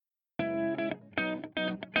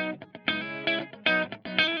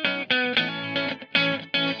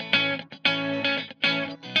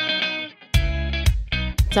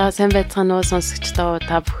За сайн байцгаана уу сонсогчдоо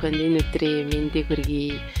та бүхэнд энэ өдрийн мэндийг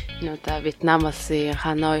хүргэе. Энэ удаа Вьетнам улсын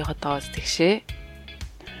Ханой хотоос тэгшээ.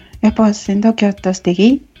 Японы Токиотоос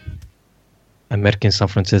тэгье. Америкийн Сан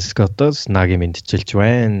Францискотоос нагийн мэдчилж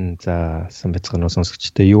байна. За сайн байцгаана уу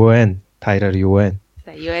сонсогчдоо юу байна? Тайраар юу байна?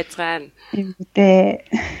 За юу байцгаана?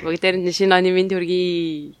 Бүгдээр нь шинэ оны мэнд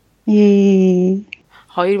хүргэе.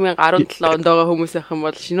 2017 онд байгаа хүмүүс ах юм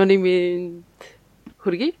бол шинэ оны мэнд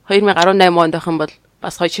хүргэе. 2018 онд ах юм бол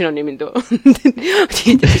бас 2 шинэ оны мэнд үү.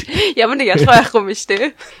 Ямар нэг ялгаа байхгүй юм биш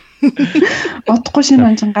үү? Удахгүй шинэ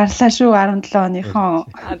он чинь гарлаа шүү 17 оныхон.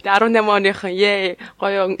 18 оныхон ээ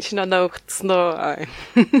гоё шинэ оноо өгсөн үү.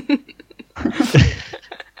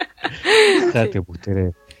 За тэг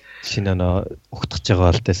бүгдээрээ шинэ оноо өгтөж байгаа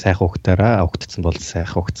бол тэ сайхан өгтөөраа өгтсөн бол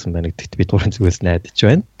сайхан өгтсөн байна гэдэгт би дурын зүгээс найдаж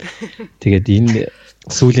байна. Тэгээд энэ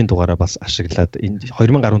сүүлийн дугаараа бас ашиглаад энэ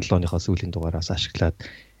 2017 оныхоо сүүлийн дугаараас ашиглаад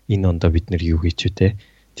энэ ондоо бид нэр юу хийч үү те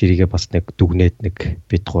тэрийгээ бас нэг дүгнээд нэг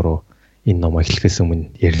бид гурав энэ ном эхлэхээс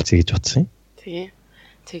өмнө ярилцъя гэж бодсон юм. Тий.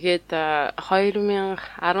 Тэгээд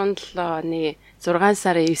 2017 оны 6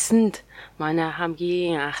 сарын 9-нд манай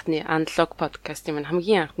хамгийн анхны Unlock podcast-ийн маань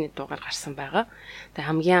хамгийн анхны дугаар гарсан байгаа.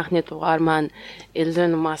 Тэгээд хамгийн анхны дугаар маань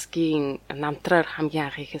Elon Musk-ийн намтраар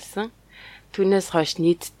хамгийн анх ихэлсэн. Түүнээс хойш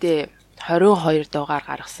нийтдээ 22 дугаар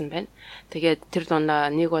гаргасан байна. Тэгээд тэр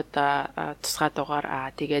дундаа нэг удаа тусгай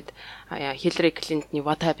дугаар тэгээд Hillary Clinton-ы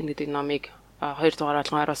What Happened гэдэг номыг 2 дугаар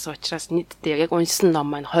болгон оруулсан учраас нийтдээ яг уншсан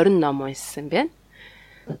ном маань 20 ном уншсан байна.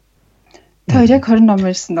 Та яг 20 ном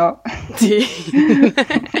уншсан уу? Тий.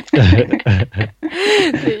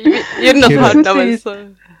 Ер нь 20 ном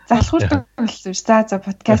уншсан. Залхуурдаг болсон ш. За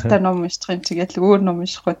подкастаар ном уншчих юм чигээл өөр ном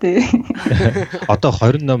уншихгүй тий. Одоо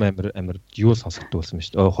 20 ном амар юу сонсогддог болсон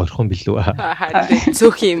шүү дээ. 20хон билүү. Харин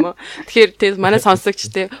цөөх юм уу. Тэгэхээр тэг манай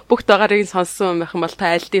сонсогч те бүх дугаарыг сонссон байх юм бол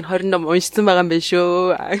та альдын 20 ном уншсан байгаа юм байна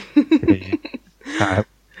шүү.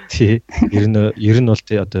 Тий. Ер нь бол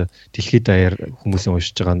тий одоо дэлхийд даяар хүмүүсийн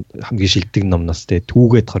уншиж байгаа хамгийн шилдэг номноос тий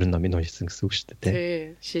түүгээд 20 номыг уншсан гэсэн үг шүү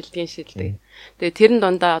дээ. Тий. Шилдэг. Тэгээ тэрэн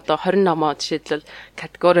дундаа одоо 20 номоо жишээлбэл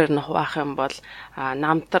категориор нь хуваах юм бол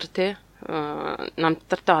намтар тий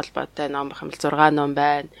намтартай холбоотой ном байх юм бол 6 ном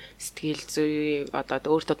байна. Сэтгэл зүй одоо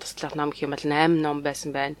өөртөө туслах ном гэх юм бол 8 ном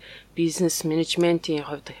байсан байна. Бизнес менежментийн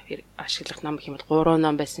хувьд ашиглах ном гэх юм бол 3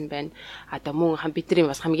 ном байсан байна. Одоо мөн бидний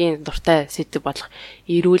бас хамгийн дуртай сэдв болох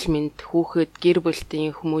эрүүл мэнд, хүүхэд, гэр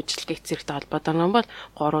бүлийн хүмүүжлэг зэрэгтэй холбоотой ном бол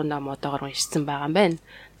 3 ном одоогоор уншсан байгаа юм байна.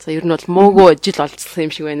 За ер нь бол мөөгөө жил олцсон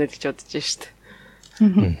юм шиг байна гэж бодож байна шүү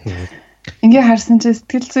дээ. Ингээ харсан чинь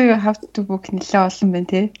сэтгэл зүй how to book нэлээ олон байна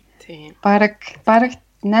тий. Бараг 8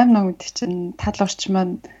 ном гэдэг чинь тал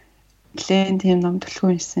орчмоо нэлээд тийм ном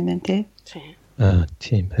төлхөө уншсан байна тий.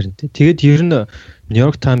 Тийм харин тэгээд ер нь New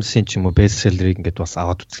York Times-ийн ч юм уу бестселлерийг ингээд бас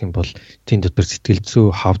аваад үзэх юм бол тийм дотор сэтгэл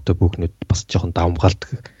зүй how to book-нууд бас жоохон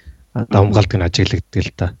давмгаалдаг нь ажиглагддаг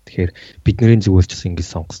л та. Тэгэхээр бидний зүгээс ч бас ингэ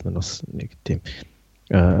сонгосон нь бас нэг тийм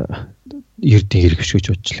ердийн хэрэг шүү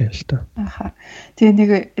гэж бодлоо л та. Аха. Тэгээ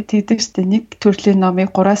нэг тэгдэг штэ нэг төрлийн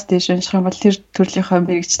номыг 3-аас дээш унших юм бол тэр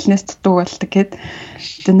төрлийнхөө мэрэгчлэнээс дутуу болдог гэд.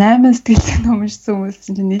 Тэгээ 8 сэтгэл зүйн ном уншсан хүмүүс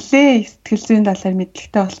чинь нэлээ сэтгэл зүйн талаар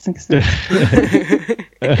мэдлэгтэй болсон гэсэн.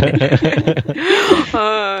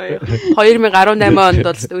 2018 онд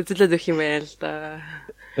бол үзэлээд өгөх юм байна л да.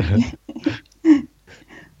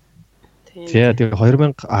 Тэгээ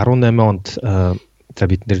 2018 онд за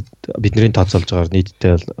бидний тооцоолж байгаагаар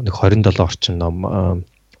нийтдээ нэг 27 орчим ном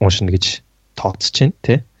уншина гэж тооцож байна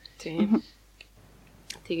тий.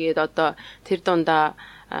 Тэгээд одоо тэр дундаа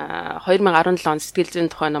 2017 он сэтгэл зүйн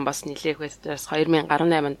тухай ном бас нэлээх байснаас 2018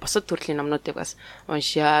 онд бусад төрлийн номнуудыг бас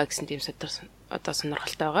уншъя гэсэн тийм одоо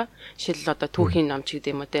сонирхолтой байгаа. Жишээлбэл одоо түүхийн ном ч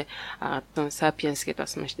гэдэг юм уу те Sapiens гэдэг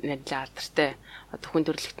бас нэлээд алдартай хүн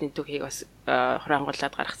төрөлхтний түүхийг бас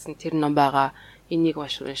хурангуулад гаргасан тэр ном байгаа. Энийг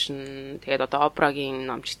уншин тэгээд одоо Опрагийн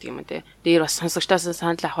ном ч гэдэг юм уу те. Дээр бас сонсогчдоос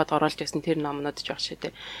санал авахд оруулж байсан тэр номнууд ч баг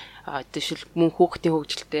шээ те. Жишээл мөн хүүхдийн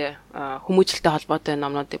хөгжилтэй хүмүүжлэлтэй холбоотой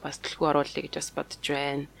номнуудыг бас төлхөө оруулъя гэж бас бодож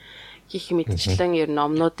байна. Гэх мэтчлэн ер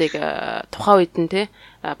номнуудыг тухайн үед нь те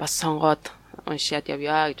бас сонгоод уншаад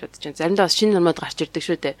явъя гэж бодож байна. Заримдаа бас шинэ номууд гарч ирдэг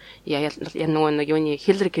шүү дээ. Нөгөө нэг юуны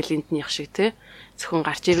Hillary Clinton-ийн шиг те. Зөвхөн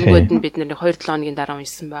гарч ирэнгүүт нь бид нэр 2-7 хоногийн дараа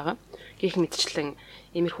уншсан байгаа. Гэх мэтчлэн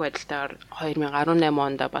иймэрхүү байдалтаар 2018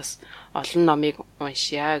 онд бас олон номыг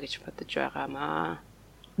уншъя гэж бодож байгаамаа.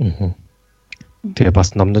 Тэгээ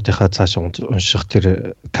бас номнуудынхаа цааш унших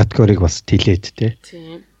тэр категориг бас тэлээд тий.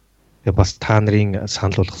 Тэгээ бас та нарын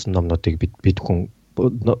санал болгосон номнуудыг бид хүн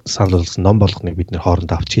санал болгосон ном болгоныг бид нэр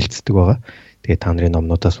хоорондоо авч хилцдэг байгаа. Тэгээ та нарын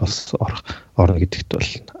номнуудаас бас орно гэдэгт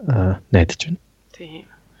бол найдаж байна.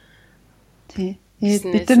 Тий.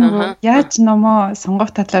 бид нар яаж номоо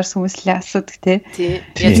сонгох талаар сүмслээ асуудаг те.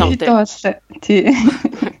 Яаж сонгодог? Тий.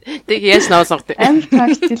 Тэг яаж номоо сонгодог? Амар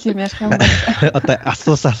практикл юм ярих юм байна. Одоо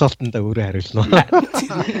асуултанд өөрөө хариулна.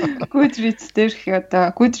 Goodreads дээрх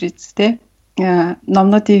одоо Goodreads те.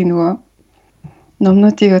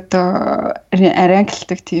 Номнуудыг одоо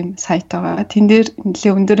ранглдаг тийм сайт байгаа. Тэн дээр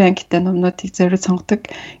нэлээ өндөр ангитай номнуудыг зориуд сонгодог.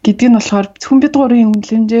 Гэдэг нь болохоор хүн бид гурийн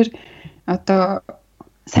үнэлэмжээр одоо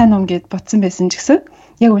сайн ном гэд бодсон байсан ч гэсэн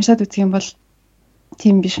яг уншаад үзэх юм бол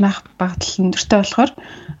тийм биш мах багтал өндөртэй болохоор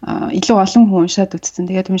илүү олон хүн уншаад үзсэн.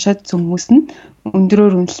 Тэгээд уншаад үзсэн хүмүүс нь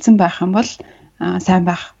өндөрөөр үнэлсэн байх юм бол сайн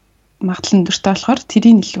байх магадлал өндөртэй болохоор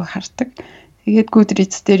тэрийг илүү хардаг. Тэгээд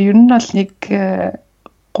Goodreads дээр ер нь бол нэг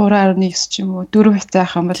 3.9 ч юм уу 4 хязгаар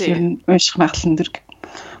байх юм бол ер нь унших магадлал өндөр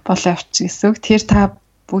болоо явчих гэсэн үг. Тэр та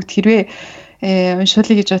бүгд хэрвээ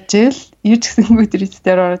уншуулъя гэж бодож ийл ирж гисэн Goodreads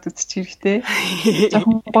дээр ороод үзчих хэрэгтэй.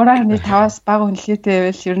 Жохон 3.5-аас бага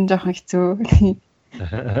үнэлгээтэй байвал ер нь жоохон хэцүү.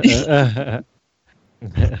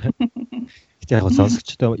 Яг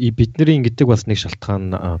сонсогчдоо бидний ингэдэг бас нэг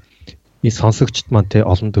шалтгаан ಈ сонсогчд маань те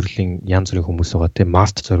олон төрлийн янз бүрийн хүмүүс байгаа те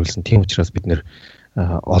маст зориулсан тийм учраас бид нэр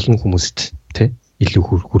олон хүмүүст те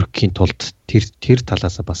илүү хүрэхийн тулд тэр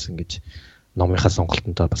талаас бас ингэж номынхаа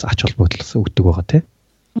сонголтонд бас ач холбогдол өгдөг байгаа те.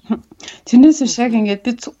 Тэрнээс шиг ингээд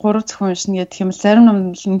бид 3 зөвхөн уншина гэдэг юм бол зарим ном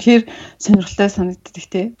үнэхээр сонирхолтой санагддаг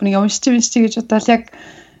те. Бүр уншиж гэж бодвол яг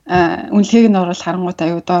үнэлгээг нь оруулах харангуут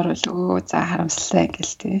аюу доор өлгөө за харамсалтай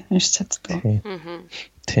ингээл те уншиж чаддаг.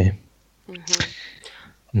 Тийм.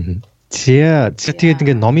 Тэгээд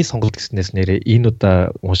ингээд номын сонголт гэснээс нэрээ энэ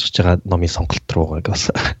удаа уншиж байгаа номын сонголт руугаа бас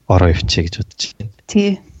ороо өвчээ гэж бодож байна.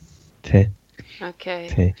 Тий.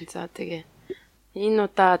 Окей. За тэгээ. Энэ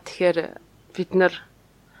удаа тэгэхээр бид нар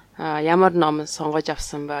ямар ном сонгож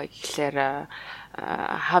авсан ба гэхлээр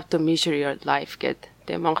How to Measure Your Life гэдэг.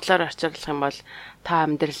 Тэгээ монголоор орчуулах юм бол та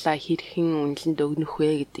амьдралаа хэрхэн үнэлэнд өгнөх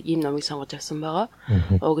вэ гэдэг ийм номыг сонгож авсан байгаа.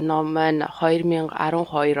 Уг ном маань 2012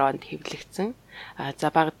 онд хэвлэгдсэн.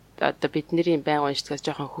 За баг одоо бидний байнга уншдгаас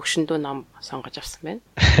жоохон хөгшөндөө ном сонгож авсан байна.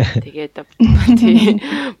 Тэгээд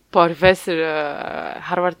профессор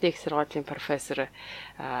Харвардын их сургуулийн профессор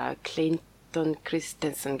Клинтон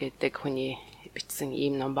Кристенсен гэдэг хүний бичсэн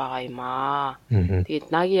ийм ном байгаа юм аа.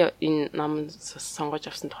 Тэгээд наги энэ ном сонгож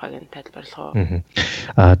авсан тухайг тайлбарлах уу?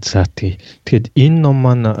 За тэгээд энэ ном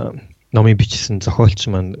маань номыг бичсэн зохиолч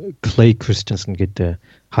маань Clay Christensen гэдэг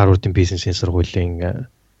Харвардын бизнесийн сургуулийн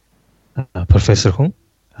профессор хүн.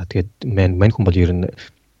 Тэгээд мань хүн бол ер нь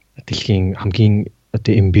дэлхийн хамгийн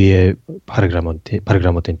одоо MBA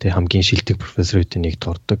програмуудын хамгийн шилдэг профессоруудын нэгт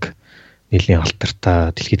ордог. Нэлийн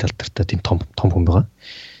алдартай, дэлхийд алдартай тийм том хүн байгаа.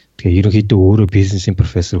 Тэгээ ерөнхийдөө өөрөө бизнесийн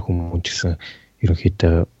профессор хүмүүс ч гэсэн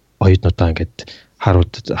ерөнхийдөө оюутнуудаа ингээд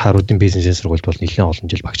Харвардын бизнесийн сургуульд бол нэлээд олон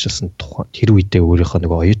жил багчилсан тухай. Тэр үедээ өөрийнхөө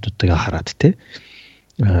нэг оюутнуудаа хараад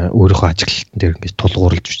өөрийнхөө ажиглалтан дээр ингээд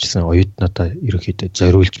тулгуурлаж бичсэн оюутнуудаа ерөнхийдөө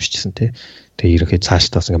зориулж бичсэн тэгээ ерөнхийдөө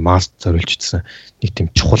цаашдаас ингээд маст зориулж бичсэн нэг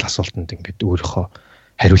тийм чухал асуултанд ингээд өөрийнхөө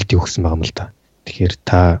хариултыг өгсөн байгаа юм л да. Тэгэхээр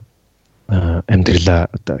та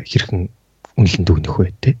амьдралаа одоо хэрхэн үнэлэнд өгнөх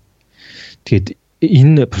вэ те. Тэгээд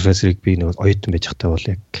энэ профессорыг би нэг оюутан байж байхдаа бол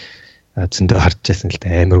яг зөндөө харж байсан л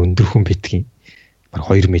да, амар өндөр хүн бидгийн баг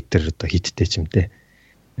 2 метр одоо хиттэй ч юм те.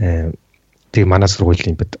 Тэгээ манай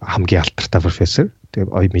сургуулийн бид хамгийн алдартай профессор.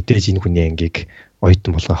 Тэгээ мэдээж энэ хүний ангийг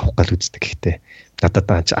оюутан болгоо авах гал үздэг. Гэхдээ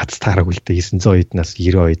надад аз таараг үлдээ 900 оюутнаас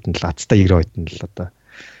 90 оюутан л азтай 90 оюутан л одоо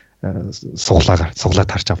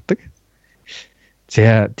суглаад харж авдаг.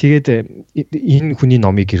 За тэгээд энэ хүний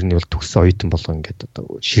номыг ер нь бол төгссөн оюутан болгоо ингээд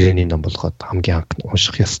одоо ширээний ном болгоод хамгийн анх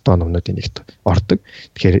унших ёстой номнуудын нэгт ордог.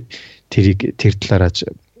 Тэгэхээр тэр талаараа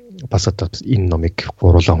бас одоо энэ номыг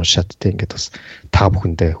гурлаа уншаад те ингээд бас та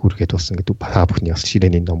бүхэндээ хүргээд бас ингээд та бүхний бас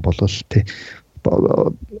ширээний ном болвол те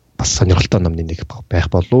бас сонирхолтой номны нэг байх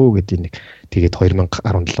болов гэдэг нэг тэгээд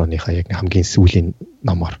 2017 оныхаа яг хамгийн сүүлийн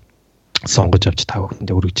номоор сонгож авч та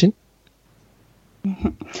бүхэндээ өргөж байна.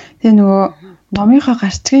 Тэгээ нөгөө номынхаа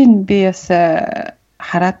гарчгийг би бас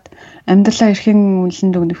хараад амьдралаа эрхэн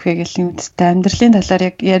үнэлэнд өгнөх вэ гэх юм үстэй амьдралын талаар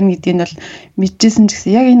яг ярина гэдгийг нь бол мэдчихсэн ч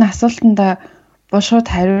гэсэн яг энэ асуултанд бол шууд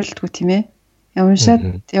хариулдаггүй тийм ээ.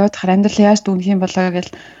 Уншаад яваад хар амьдрал яаж дүнх юм болоо гэж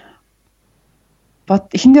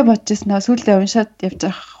эхэндээ бодож ирсэн. Сүүлдээ уншаад явж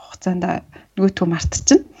байгаа хугацаанд нөгөөтгөө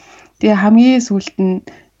мартчихна. Тэгээ хамгийн сүүлд нь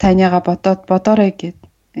таниага бодоорой гэд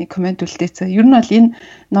комент үлдээсэн. Ер нь бол энэ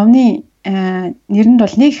номны нэрэнд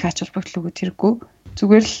бол нэг их ач холбогдол өгөх хэрэггүй.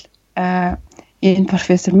 Зүгээр л энэ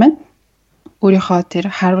профессор маань өөрийнхөө тэр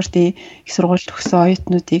Харвардын их сургуульд төгссөн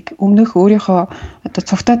оюутнуудыг өмнөх өөрийнхөө одоо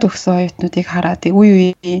цугтаад төгссөн оюутнуудыг хараад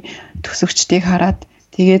үе үеийн төгсөгчдийг хараад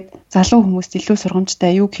Тэгээд залуу хүмүүст илүү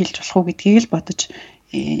сургамжтай юу хэлж болох уу гэдгийг л бодож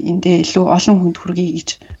эндээ илүү олон хүнд хүргэе гэж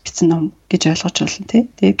бичсэн ном гэж ойлгож байна тий.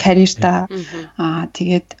 Тэгээд карьертаа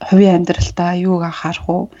тэгээд хувийн амьдралтаа юуг анхаарах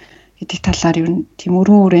уу гэдэг талаар ер нь тийм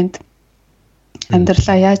өргөн хүрээнд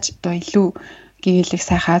амьдралаа яаж одоо илүү гээлэг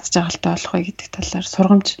сайхан аз жаргалтай болох вэ гэдэг талаар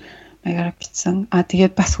сургамж маягаар бичсэн.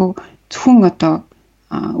 Тэгээд бас зөвхөн одоо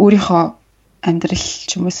өөрийнхөө амьдрал ч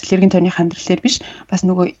юм уу хэргийн тооны амьдрал дээр биш бас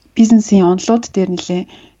нөгөө бизнесийн онолууд дээр нэлээ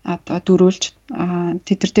одоо дөрүүлж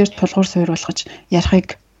тэдэр дээр тулгуур суйруулгаж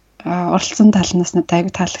ярихыг оролцсон талнаас надад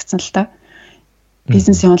аягүй таалагдсан л та.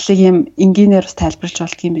 Бизнесийн онолыг юм энгийнээр бас тайлбарлаж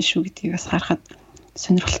болдго юм биш үү гэдгийг бас харахад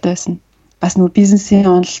сонирхолтой байсан. Бас нөгөө бизнесийн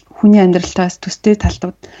онол хүний амьдралтай бас төстэй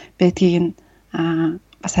талууд байдгийг нь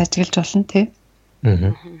бас ажиглаж болно тий.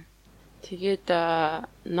 Тэгээд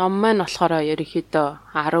ном маань болохоор ерөнхийдөө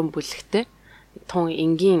 10 бүлэгтэй тун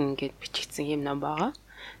энгийн ингээд бичигдсэн юм ном байгаа.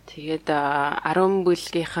 Тэгээд 10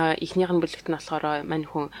 бүлгийнхаа эхнийх нь бүлэгт нь болохоор мань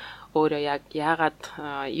хүн өөрөө яг яагаад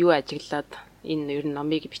юу ажиглаад энэ ер нь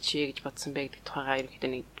номыг бичье гэж бодсон бэ гэдэг тухайгаа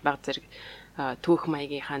ерөнхийдөө нэг баг зэрэг түүх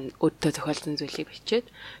маягийнхаа өдөө зохиолсон зүйлийг бичээд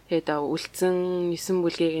тэгээд үлдсэн 9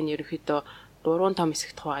 бүлгийг нь ерөнхийдөө 3 том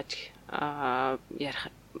хэсэгт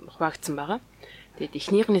ярих хуваагдсан байгаа. Тэгээд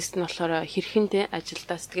эхнийх нь нь болохоор хэрхэндээ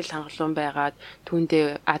ажилдаа сэтгэл хангалуун байгаад түүндээ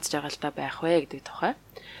аз жаргалтай байх вэ гэдэг тухай.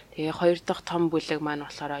 Тэгээ хоёр дахь том бүлэг маань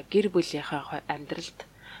болохоор гэр бүлийнхаа амьдралд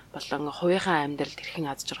болон хувийнхаа амьдралд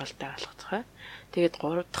хэрхэн аз жаргалтай болох тухай. Тэгээд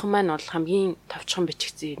гурав дахь маань бол хамгийн товчхон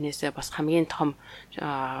бичигдсэн юмнээсээ бас хамгийн том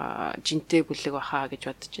жинтэй бүлэг баха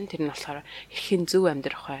гэж бодож байна. Тэр нь болохоор хэрхэн зөв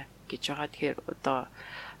амьдрах вэ гэж байгаа. Тэгэхээр одоо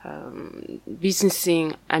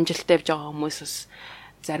бизнесийн амжилттай явж байгаа хүмүүсээс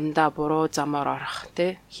заримдаа буруу замаар орох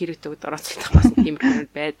тий хэрэг төгд орооцолдох бас тиймэрхүү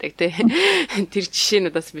байдаг тий тэр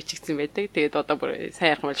жишээнүүдээс бичигдсэн байдаг. Тэгээд одоо бүр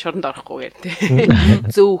сайн ярих юм бол шоронд орохгүйгээр тий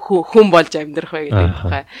зөв хүн болж амьдрах вэ гэдэг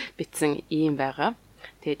тухай бичсэн юм байгаа.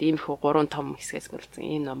 Тэгээд иймэрхүү 3 том хэсгээс гөрөлцсөн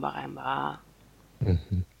ийм ном байгаа юм байна.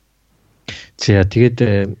 Тэгээд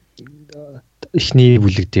эхний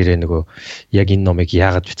бүлэг дээрээ нөгөө яг энэ номыг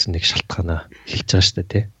яагаад бичсэн нэг шалтгаанаа хэлж байгаа шүү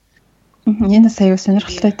дээ тий. Энэ сая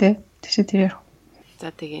сонирхолтой тий. Тэшээ тэр ярих. За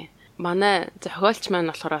тэгээ манай зохиолч маань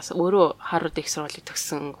болохоор бас өөрөө Харвард их сургуулийг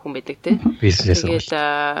төгссөн хүн байдаг тий.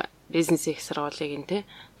 Бизнес их сургуулийг тий.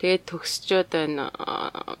 Тэгээд төгсчөөд энэ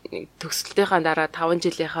төгсөлтийнхаа дараа 5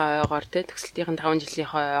 жилийнхаа ойгоор тий төгсөлтийн 5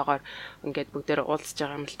 жилийнхаа ойгоор ингээд бүгдээр уулзж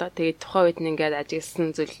байгаа юм л да. Тэгээд тухайн үед нь ингээд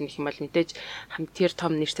ажигласан зүйл нь их юм бол мэдээж тэр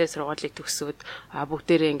том нэртэй сургуулийг төгсөөд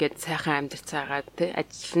бүгдээрээ ингээд сайхан амьдарцаагаад тий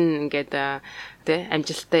ажил нь ингээд тий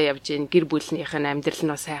амжилттай явж гин гэр бүлнийх нь амьдрал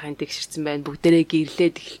нь сайхан тэгшэрсэн байна. Бүгдээрээ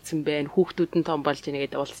гэрлээд эхэлсэн байна. Хүүхдүүд нь том болж ийнэ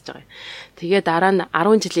гэдээ уулзж байгаа юм. Тэгээ дараа нь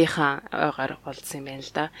 10 жилийнхаа ойгоор уулзсан юм байна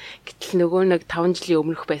л да. Гэтэл нөгөө нэг 5 жилийн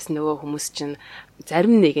өмнөх байсан нөгөө хүмүүс чинь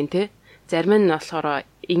зарим нэг нь тий зарим нь болохоор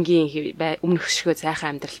энгийн өмнөх шигөө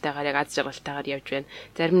сайхан амьдралтайгаар яг аз жаргалтайгаар явж байна.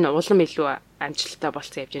 Зарим нь улам илүү амжилттай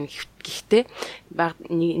болцсон явж байна. Гэхдээ баг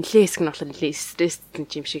нэлээ хэсэг нь болохоор нэлээ стресстэй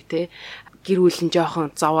юм шиг тий гэр бүл нь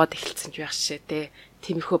жоохон зовоод эхэлсэн ч байх шээ тий.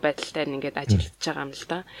 Тиймэрхүү байдалтай ингээд ажиллаж байгаа юм л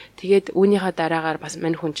да. Тэгээд үүнийхээ дараагаар бас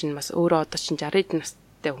мань хүн чинь бас өөрөө одоо чинь 60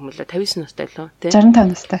 настай хүмүүлээ 59 настай лөө тий 65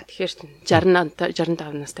 настай. Тэгэхээр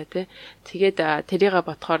 65 настай тий. Тэгээд тэрийгээ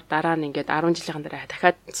бодохоор дараа нь ингээд 10 жилийн дараа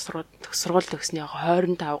дахиад сургууль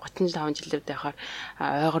төгснөхийн 25-35 жилүүд байхаар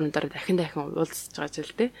ойгооноор дахин уулзж байгаа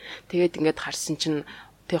зүйл тий. Тэгээд ингээд харсан чинь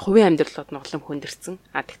тэг хувийн амьдралууд нь улам хүндэрсэн.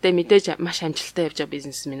 Тэгтээ мэдээж маш амжилттай явж байгаа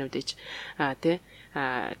бизнесмэнүүд ээж тий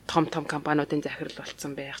том компаниудын захирал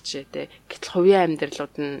болсон байх жишээ тий. Гэтэл хувийн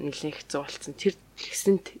амьдралууд нь нэлээд хэцүү болсон. Тэр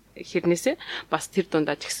гэсэн хэрнээсээ бас тэр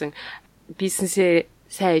дундаа ч гэсэн бизнесээ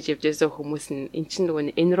сайн хийж явж байгаа хүмүүс нь эн чинь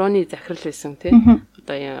нөгөө Enron-ы захирал байсан тий.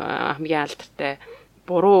 Одоо хамгийн алдартай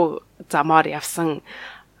буруу замаар явсан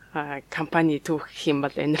компани түүх гэх юм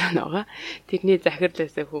бол Enron байгаа. Тэрний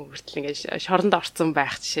захирлаасаа хүн хүртэл ингээд шоронд орсон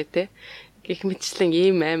байх жишээ тий. Гэх мэтчлэн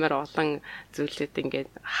ийм амар олон зүйлүүд ингээд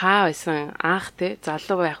хаа байсан анх тий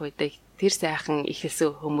залуу байх үедээ тэр сайхан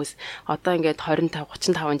ихэлсэн хүмүүс одоо ингээд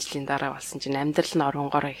 25-35 жилийн дараа болсон чинь амьдрал нь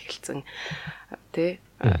оронгоор эхэлсэн тий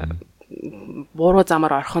буруу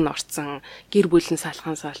замаар орхон орцсон гэр бүл нь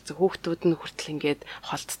салцсан хүүхдүүд нь хүртэл ингээд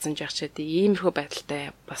холдсон жаах чад иймэрхүү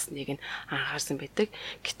байдалтай бас нэг нь анхаарсан байдаг.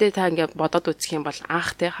 Гэтэ та ингээд бодоод үзэх юм бол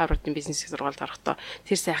анх те Харвардын бизнес сургуульд орохдоо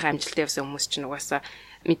тэр сайхан амжилттай явсан хүмүүс чинь угаасаа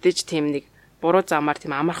мэдээж тийм нэг буруу замаар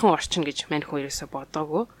тийм амархан орчин гэж мань хүн ерөөсө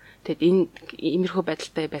бодоогүй. Тэгэд энэ иймэрхүү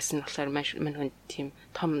байдалтай байсан нь болохоор мань хүн тийм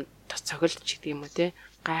том цогцолт ч гэдэг юм уу те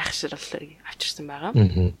гайхшруулыг авчирсан байгаа.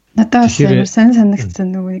 Надад бас сайн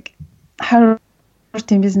санагдсан нөгөө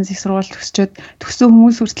Харвардын бизнес их сургууль төгсчөөд төгсөн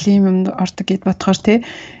хүмүүс хүртэл ийм юм ордог гэд бодохоор тий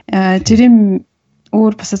жирийн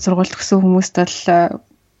өөр бусад сургуульд төгсөн хүмүүст бол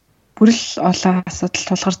бүрэл олон асуудал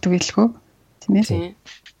тулгардаг байлгүй тийм ээ.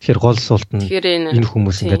 Тэгэхээр гол суулт нь энэ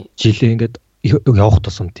хүмүүс ингээд жилээ ингээд явах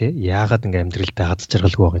тусам тий яагаад ингээд амьдралдаа хаз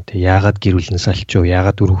жаргалгүй байгаа юм те яагаад гэр бүлнээс алчуу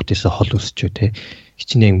яагаад үр хүүхдээсээ хол өсчөө те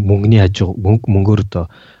хичнээн мөнгөний хажуу мөнгөөр одоо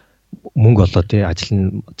мөнгө олоо тий ажил нь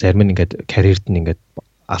зарим нь ингээд карьерт нь ингээд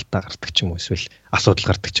алдаа гардаг ч юм уу эсвэл асуудал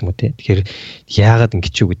гардаг ч юм уу тий тэгэхээр яагаад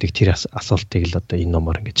ингэж юу гэдэг тэр асуултыг л одоо энэ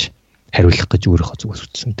номоор ингэж хариулах гэж өөрийнхөө зүгээс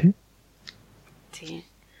үтсэн тий.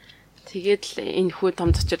 Тэгээд л энэ хүү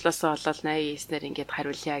том зочлоосоо болол 89-нэр ингээд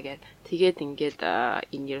хариулъя гэд. Тэгээд ингээд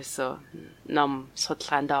энэ ерөөсөө ном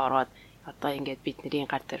судалгаанд ороод одоо ингээд бидний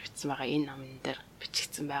гар дээр бичсэн байгаа энэ номн дээр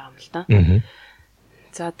бичигдсэн байгаа юм л да.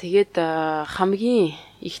 За тэгээд хамгийн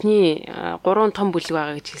ихний 3 том бүлэг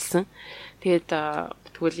байгаа гэж хэлсэн. Тэгээд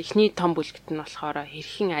тэгвэл ихний том бүлэгт нь болохоор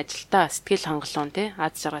хэрхэн ажилдаа сэтгэл хангалуун тий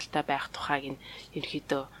аз жаргалтай байх тухайг нь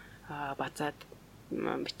ерөөдөө базаад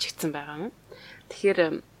бичигдсэн байгаа юм. Тэгэхээр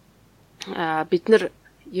бид нар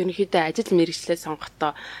ерөнхийдөө ажил мэргэжлээ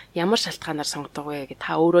сонгохдоо ямар шалтгаанаар сонгодог вэ гэж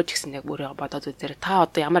та өөрөө ч гэсэн яг өөрөө бодоод үзээрэй. Та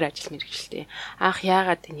одоо ямар ажил мэргэжлээ? Анх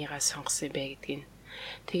яагаад энийгээ сонгосон юм бэ гэдгийг.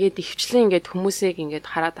 Тэгээд ихвчлэн ингээд хүмүүсийг ингээд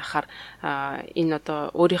хараад ахаар энэ одоо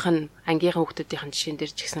өөрийнх нь ангийнхаа хүүхдүүдийн жишээн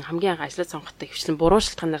дээр ч гэсэн хамгийн анх ажил сонгохдоо ихвчлэн буруу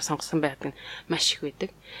шалтгаанаар сонгосон байдаг нь маш их байдаг.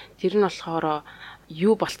 Тэр нь болохоор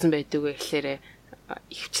юу болцсон байдаг вэ гэхээр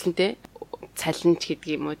ихвчлэнтэй цалинч гэдэг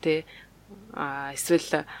юм уу те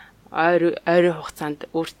эсвэл ойрын хугацаанд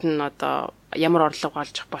өөрт нь одоо ямар орлого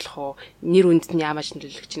олж болох уу нэр үндэс нь яаж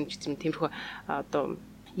нөлөөлөх чинь гэсэн тиймэрхүү одоо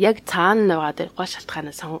яг цаана байгаа гол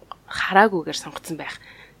шалтгаанаа хараагүйгээр сонгоцсон байх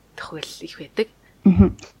тохиол их байдаг.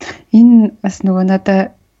 Энэ бас нөгөө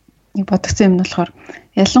надад бодогдсон юм нь болохоор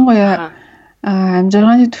ялангуяа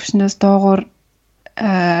амжиргааны түвшнээс доогуур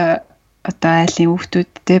одоо айлын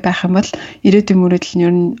хүүхдүүдтэй байх юм бол ирээдүйн мөрөдөл нь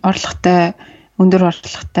ер нь орлоготой өндөр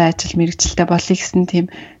орлоготой ажил мэргэжилтэй болъё гэсэн тийм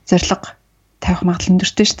зорилго тавих магадлал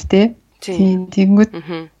өндөртэй шүү дээ. Тийм тэгэнгүүт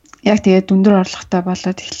яг тэгээд өндөр орлоготой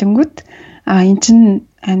болоод эхлэнгүүт эн чин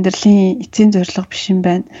амьдралын эцсийн зорилго биш юм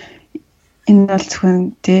байна. Энэ бол зөвхөн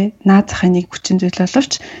тий наад захын нэг хүчин зүйл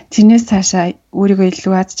боловч тэрнээс цаашаа өөрийгөө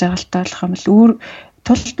илүү аз жаргалтай болох юм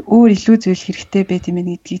бол өөр илүү зүйл хэрэгтэй байт юм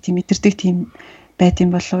гэдгийг тийм мэдэрдэг тийм байт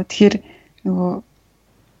юм болов. Тэгэхээр нөгөө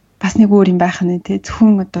бас нэг өөр юм байх нь тий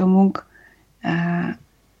зөвхөн одоо мөнгө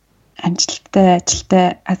амжилттай ажилтай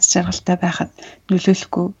аз жаргалтай байхад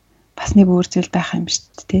нөлөөлөхгүй бас нэг өөр зүйл байх юм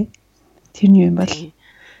шүү дээ. Тэр нь юм бол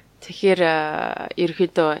тэгэхээр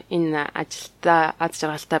ерөөдөө энэ ажилдаа аз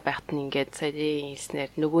жаргалтай байхад нь ингээд саяны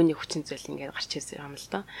хэлснээр нөгөөний хүчин зүйл ингээд гарч ирсэн юм л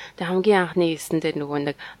да. Тэгээ хамгийн анхны хэлсэн дээр нөгөө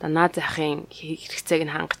нэг наад захын хэрэгцээг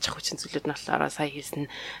нь хангачих хүчин зүйлүүд нь болохоор сая хэлсэн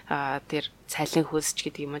тэр цалин хөлсч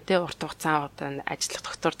гэдэг юм уу те урт хугацаанд ажиллах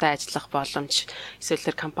доктортой ажиллах боломж эсвэл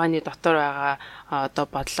тэр компани дотор байгаа одоо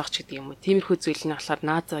бодлого ч гэдэг юм уу тиймэрхүү зүйл нь болохоор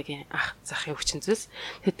наад захын хүчин зүйлс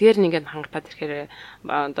тэдгээр нь ингээд хангатаад ирэхээр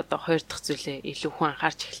одоо хоёр дахь зүйлээ илүү хүн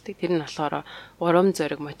анхаарч эхэлдэг тэр нь болохоор урам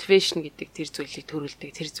зориг мотивашн гэдэг тэр зүйлийг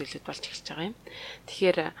төрүүлдэг тэр зүйлүүд болж эхэлж байгаа юм.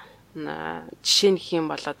 Тэгэхээр жишээ нь гэх юм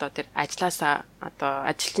бол одоо тэр ажилласаа одоо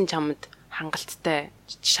ажилчин чамд хангалттай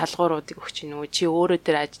шалгууруудыг өгч гинөө чи өөрөө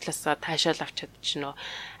тэр ажилласаа таашаал авч чадчихноо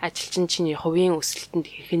ажилчин чиний хувийн өсөлтөнд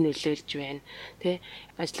хэрхэн нөлөөлж байна тий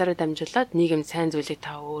ажлаараа дамжуулаад нийгэм сайн зүйлийг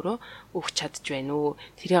та өөрөө өгч чадж байна уу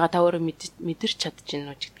тэрийг та өөрөө мэдэрч чадж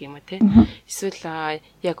байна уу гэдэг юм а тий эсвэл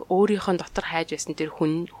яг өөрийнхөө дотор хайж байсан тэр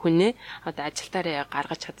хүнээ одоо ажилтаараа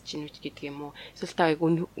гаргаж чадж байна уу гэдэг юм уу эсвэл та яг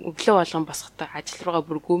өглөө болгон босохдоо ажил руугаа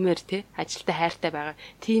бүр гүмээр тий ажилтай хайртай байгаа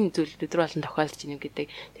тийм зүйл өдөр болгон тохиолдож байна гэдэг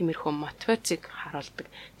тиймэрхүү мотивацийг харуулдаг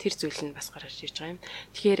тэр зүйл нь бас гарч ирж байгаа юм.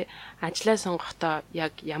 Тэгэхээр ажлаа сонгохдоо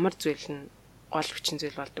яг ямар зүйл нь гол хүчин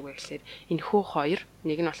зүйл болдог вэ гэхээр энэ хүү хоёр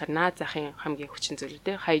нэг нь болохоор наад захын хамгийн хүчин зүйл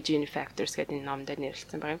үү hygiene factors гэдэг энэ номдод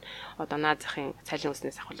нэрлэгдсэн байгаа юм. Одоо наад захын цалин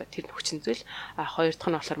өснөөс ахвал тэр хүчин зүйл хоёр дахь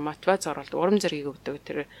нь болохоор мотивац оруулалт урам зориг өгдөг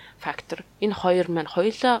тэр фактор. Энэ хоёр маань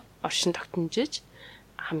хоёулаа оршин тогтножиж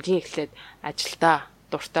хамгийн эхлээд ажилдаа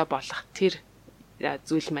дуртай болох тэр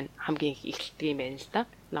зүйл маань хамгийн их эхэлдэг юм байна л да.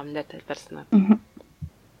 Номдод тайлбарласан.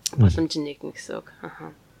 Боломж нэгэн гэсэн үг.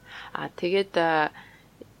 Тэгээд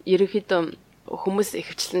ерөнхийдөө хүмүүс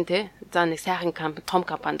ихвчлэн те за нэг сайхан том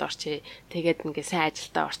компанид орчээ. Тэгээд ингээ сайн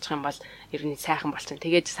ажилдаа орчих юм бол ер нь сайхан болчихно.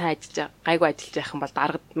 Тэгээд сайн ажиллаж гайгүй ажиллаж байх юм бол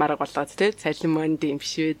даргад марга болоод те цалин монд юм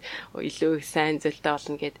бишүүд илүү сайн зүйлтэй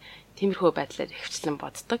болно гэд тиймэрхүү байдлаар ихвчлэн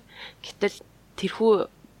боддог. Гэтэл тэрхүү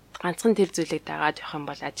ганцхан тэр зүйлийг дагаад явах юм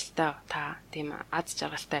бол ажилдаа та тийм аз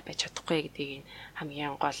жаргалтай байж чадахгүй гэдгийг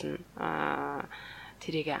хамгийн гол нь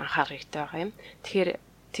тэрийг анхаарах хэрэгтэй байгаа юм. Тэгэхээр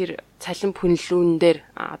тэр цалин хүнлүүн дээр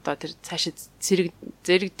одоо тэр цаашид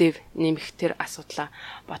зэрэг дэв нэмэх тэр асуудлаа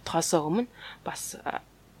бодхоос өмнө бас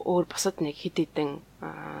өөр бусад нэг хэд хэдэн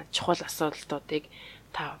чухал асуудлуудыг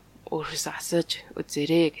та өөрөөсөө асууж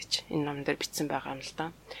үзээрэй гэж энэ ном дээр бичсэн байгаа юм л да.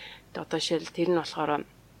 Одоо шил тэр нь болохоор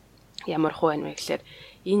ямар хуу байна вэ гэхээр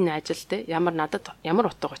энэ ажил те ямар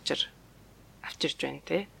утга учир авчирж байна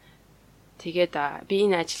те. Тэгээд би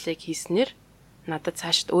энэ ажлыг хийснээр надад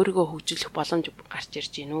цаашид өөрийгөө хөгжүүлэх боломж гарч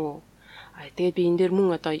ирж гин үү. Тэгээд би энэ дээр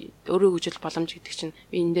мөн одоо өөрийгөө хөгжүүлэх боломж гэдэг чинь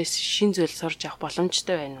би эндээс шин зүйл сурж авах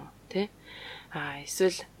боломжтой байна уу те.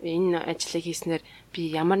 Эсвэл энэ ажлыг хийснээр би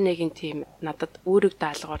ямар нэгэн тийм надад үүрэг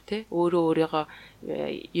даалгаар те өөрийгөө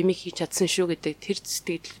юмыг хийж чадсан шүү гэдэг тэр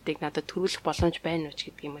сэтгэлдлүүдийг надад төрүүлэх боломж байна уу ч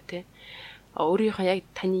гэдэг юм уу те. Өөрийнхөө яг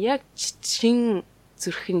таны яг шин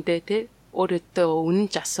зүрхэндээ те өөрөөдөө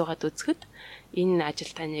үнэнч асуугаад үзэхэд энэ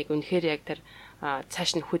ажил таныг үнэхээр яг тэр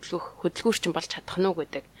цааш нь хөдөлгөөрчин болж чадах нь уу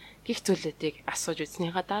гэдэг гих зүйлүүдийг асууж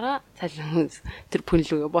үзснийхаа дараа цалин тэр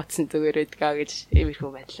пүнлүүгээ ботсон зүгээр байдгаа гэж иймэрхүү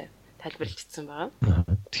байдлаар тайлбарлагдсан байгаа.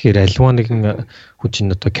 Тэгэхээр альва нэгэн хүчин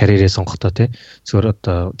одоо карьерээ сонгохдоо тий зөвөр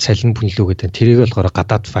одоо цалин пүнлүү гэдэг тэрийг болохоор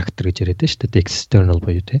гадаад фактор гэж яриад байна шүү дээ. External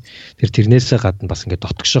буюу тий. Тэрнээсээ гадна бас ингээд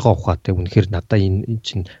дотгошоо ухаатай үнэхээр надаа энэ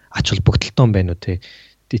чинь ач холбогдолтой байна уу тий.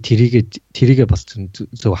 Тэрийгээ бас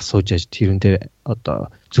зөв асууж яаж тэрүүндээ одоо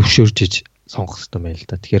зөвшөөрж сонгох хэрэгтэй байна л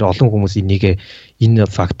да. Тэгэхээр олон хүмүүс энэ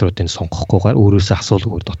факторуудыг сонгохгүйгээр өөрөөсөө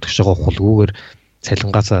асуулгүйгээр дотгошоо ухуулгүйгээр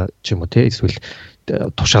цалингаасаа ч юм уу тий эсвэл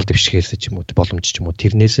тушаал дэвшгээс ч юм уу боломж ч юм уу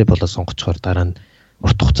тэрнээсээ болоо сонгочхоор дараа нь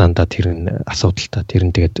урт хугацаанд тэр нь асуудалтай тэр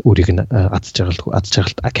нь тэгээд өөрийг нь аз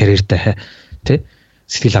жаргалт карьертай тий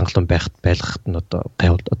сэтгэл хангалуун байлгахад нь одоо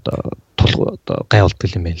гайвуулдаг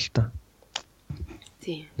юм байна л да.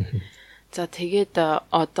 Тийм. За тэгээд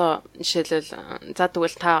одоо жишээлбэл за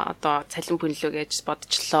тэгвэл та одоо цалин пүнлүү гэж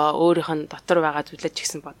бодчихлоо. Өөрийнх нь дотор байгаа зүйлээ ч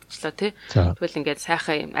гэсэн бодчихлоо тий. Тэгвэл ингээд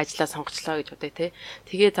сайхан юм ажиллаа сонгочлоо гэж бодъё тий.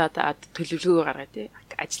 Тэгээд одоо төлөвлөгөө гаргая тий.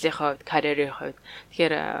 Ажлынхаа хувьд, карьерийн хувьд.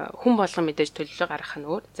 Тэгэхээр хүн болгон мэдээж төлөвлөгөө гаргах нь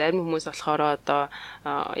өөр. Зарим хүмүүс болохоор одоо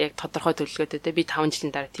яг тодорхой төлөвлөгөөтэй тий. Би 5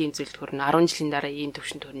 жилийн дараа тийм зүйлд хүрнэ, 10 жилийн дараа ийм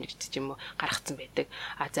төвшөнд хүрнэ гэж юм уу гаргацсан байдаг.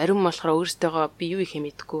 Зарим болохоор өөрсдөө би юу их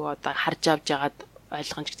мэдгүй одоо харж авж ягаад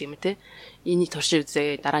ойлгомж гэдэг юм те. Энийг туршиж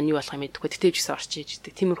үзээ дараа нь юу болох юм мэдэхгүй. Тэгтээ ч гэсэн орчиж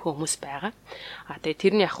гэдэг. Тиймэрхүү хүмүүс байгаа. Тэгээ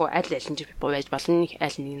тэрний яг аль аль нь байж болно,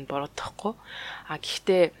 аль нэг нь буруудахгүй.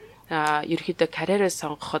 Гэхдээ ерөөхдөө карьерээ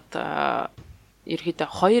сонгоход ерөөхдөө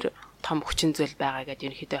хоёр том хүчин зүйл байгаа гэдээ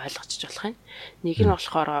ерөөхдөө ойлгочих болох юм. Нэг нь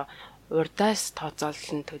болохоор урдаас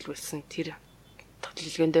тооцоололн төлөвлөсөн тэр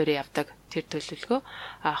төлөвлөгөөн дээр явдаг тэр төлөвлөгөө.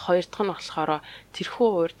 Хоёр дахь нь болохоор тэрхүү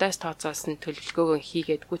урдаас тооцоолсон төлөвлөгөөгөө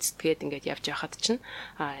хийгээд гүйцэтгээд ингээд явж байхад чинь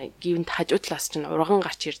гівэнд хажуу талаас чинь урган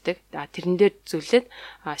гарч ирдэг. Тэрэн дээр зүйлээд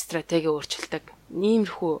стратеги өөрчилдөг.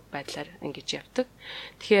 Иймэрхүү байдлаар ингэж явдаг.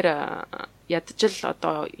 Тэгэхээр ядчил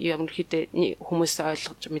одоо ерөнхийдөө хүмүүс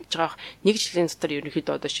ойлгож мэдж байгаа нэг жилийн дотор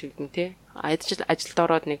ерөнхийдөө одоо шигдэн тий. Ядчил ажилд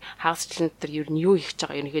ороод нэг хагас жилийн дотор ер нь юу хийж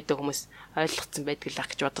байгаа ерөнхийдөө хүмүүс ойлгоцсон байдаг л ах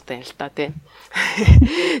гэж бодод байна л да тий.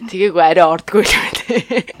 Тэгээгүй арай ордгүй л байна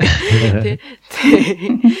тий.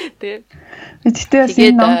 Тий. Тэгтээ бас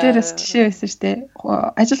энэ ном дээр бас жишээ байсан шүү дээ.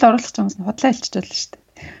 Ажилд оруулах хүмүүс нь худлаа илчиж болно шүү дээ.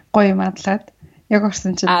 Гоё юм адлаад яг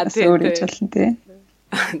орсон чинь бас өөр гэж болно тий.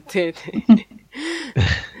 Тий.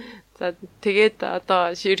 За тэгээд одоо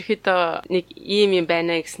ерөөхдөө нэг ийм юм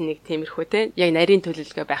байна гэсэн нэг тиймэрхүү те яг нарийн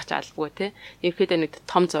төлөвлөгөө байх ч албагүй те ерөөхдөө нэг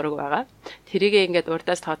том зураг байгаа. Тэрийг ингээд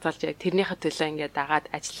урдаас тооцоолж яг тэрнийхээ төлөө ингээд дагаад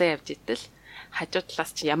ажиллаа явж итэл хажуу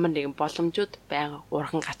талаас чи ямар нэгэн боломжууд байнга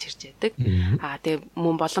урган гарч ирж байдаг. Тэгээ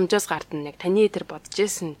мөн боломжоос гадна яг таны тэр бодож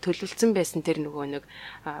исэн төлөвлөсөн байсан тэр нөгөө нэг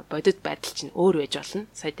бодит байдал чинь өөр байж болно.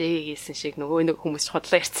 Сая дэгийг хэлсэн шиг нөгөө нэг хүмүүс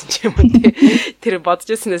худлаа ярьсан ч юм уу тий. Тэр бодож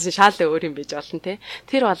ирсэнээс шаалаа өөр юм байж болно тий.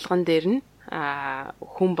 Тэр болгон дээр нь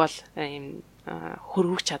хүн бол ийм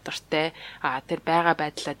хөрвөх чадвартай тэр байгаа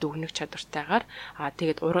байдлаа дүгнэх чадвартайгаар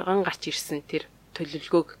тэгээд урган гарч ирсэн тэр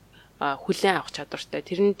төлөвлөгөөг хүлээн авах чадвартай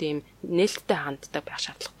тэрэнд ийм нээлттэй ханддаг байх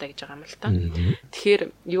шаардлагатай гэж байгаа юм л та. Тэгэхээр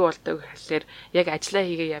юу болдог гэхээр яг ажиллаа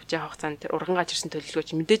хийгээ явж байгаа хугацаанд тэр урган гарч ирсэн төлөвлөгөөч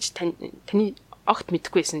мэдээж таны огт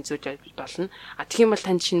мэдэхгүй байсан зүйл болно. Тэгэх юм бол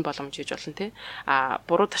танд шинэ боломж хийж болно тий.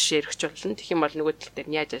 Буруу ташаа эргэж болно. Тэгэх юм бол нөгөө тал дээр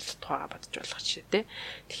яаж ажиллах тухайгаа бодож болох жишээ тий.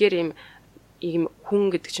 Тэгэхээр ийм хүн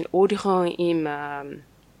гэдэг чинь өөрийнхөө ийм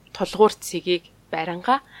тулгуур цэгийг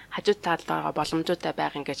баринга хажуу талд байгаа боломжуудтай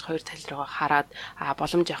байгаа гэж хоёр тал руугаа хараад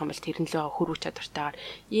боломж яхан бол тэрнлээ хөрвөх чадвартайгаар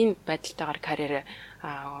ийм байдалтайгаар карьерээ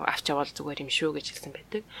авч явал зүгээр юм шүү гэж хэлсэн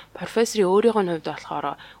байдаг. Профессорын өөрийнх нь хувьд болохоор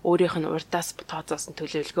өөрийнх нь урдаас тооцоосон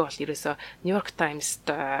төлөвлөгөө бол ерөөсөө New York Times-д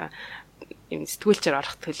юм сэтгүүлчээр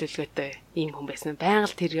орох төлөвлөгөөтэй ийм хүн байсан. Байнга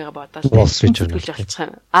л тэрийг бодоод Wall Street сэтгүүлж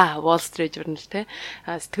болчих. Wall Street Journal те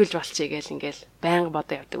сэтгүүлж болчихъя гээл ингээл байнга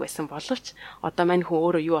бодоо явдаг байсан боловч одоо мань хүн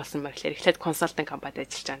өөрөө юу болсон бэ гэхээр эхлээд консалтинг компанид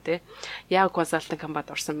ажиллаж байгаа те. Яг консалтинг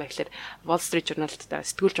компанид орсон байх гэхээр Wall Street Journal-д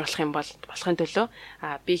сэтгүүлж болох юм бол болохын төлөө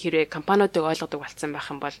би хэрвээ компаниудыг ойлгодог болсон байх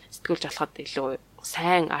юм бол сэтгүүлж болоход илүү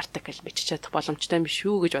сайн артикл бичиж чадах боломжтой юм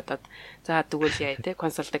шүү гэж бодоод за тэгвэл яа те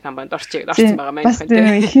консалтинг компанид орсон байгаа маань хүн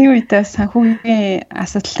те. Хин үедээ санхүүгийн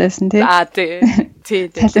асуудал байсан те. Тий.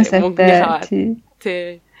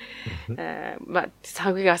 Тий.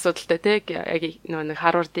 Санхүүгийн асуудалтай те яг нэг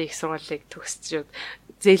Харвардын их сургуулийг төгсч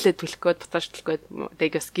зээлээ түлхгээд дотоош түлхгээд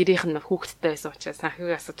тэгээс гэрийнх нь хүүхэдтэй байсан учраас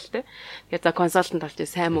санхүүгийн асуудалтай. Тэгээд за консалтант болж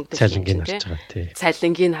сайн мөнгө цалингийн харж байгаа тий.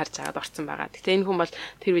 Цалингийн харж байгаад орсон байгаа. Гэтэ энэ хүн бол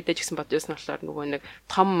тэр үедээ ч гэсэн бодож байсан болохоор нөгөө нэг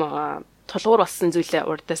том тулгуур болсон зүйлээ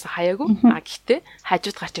урдаас хаяагүй. Гэхдээ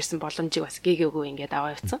хажууд гарч ирсэн боломжийг бас гээгээгүй ингээд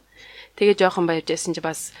аваа явцсан. Тэгээ жоохон баярж яасан чи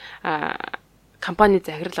бас компани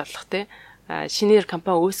захирал болох те шинээр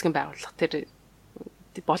компани үүсгэн байгуулах тэр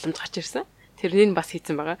боломж гарч ирсэн. Тэрнийг бас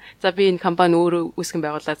хийцэн байгаа. За би энэ компани өөрөө үүсгэн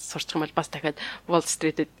байгуулад сурчих юм бол бас дахиад Wall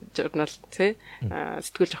Street Journal тий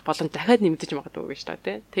сэтгүүлж авах боломж дахиад нэмэгдэж магадгүй гэж та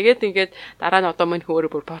тий. Тэгээд ингээд дараа нь одоо мань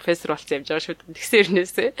өөрөө бүр профессор болсон юм жаа шүү.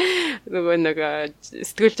 Тэгсэрнээсээ нөгөө нэг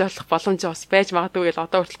сэтгүүлж авах боломж бас байж магадгүй гэж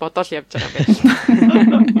одоо хүртэл бодоол явж байгаа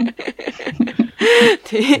байна.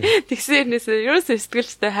 Тэгсэрнээсээ ерөөсөө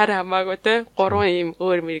сэтгүүлчтэй хараа хамаагүй тий 3 ийм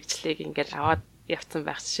өөр мэрэгчлийг ингээд аваад явцсан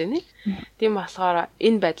байх жишээ нэ. Тийм болохоор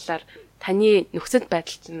энэ байдлаар таны нөхцөл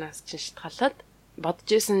байдалчнаас чинь шалтгаалаад бодож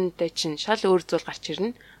ирсэнтэй чинь шал өөр зүйл гарч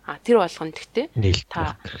ирнэ. Тэр болгонд гэхдээ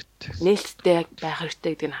та нээлттэй байх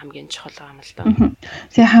хэрэгтэй гэдэг нь хамгийн чухал юм л да.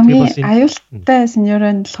 Тэгээ хамгийн аюултай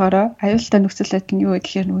сеньорын болохоор аюултай нөхцөл байдал нь юу вэ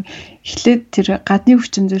гэхээр нөгөө эхлээд тэр гадны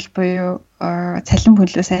хүчин зүйл буюу цалин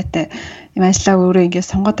хөлөө сайтай юм ажлаа өөрөө ингээд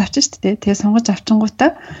сонгоод авчих шүү дээ. Тэгээ сонгож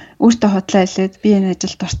авчингуудаа өөртөө хотлоо хэлээд би энэ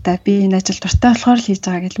ажил дуртай, би энэ ажил дуртай болохоор л хийж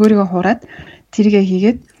байгаа гэж өөрийгөө хураад тэргээ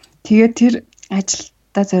хийгээд тэгээд тэр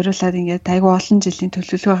ажилдаа зориулаад ингээд айгүй олон жилийн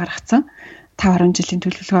төлөвлөгөө гаргацсан. 5-10 жилийн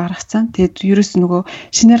төлөвлөгөө гаргацсан. Тэгээд ерөөс нөгөө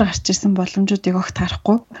шинээр гарч ирсэн боломжуудыг огт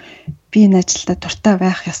харахгүй би энэ ажилдаа дуртай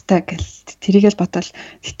байх ёстой гэл тэрийгэл бодвол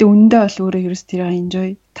гэтээ үнэндээ бол өөрөө ерөөс тэрийг enjoy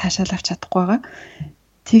таашаал авч чадахгүй байгаа.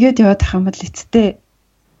 Тэгээд яваад ах юм бол эцтэй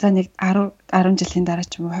за нэг 10 жилийн дараа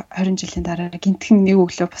ч юм уу 20 жилийн дараа гинтхэн нэг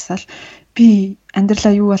өглөө басаал би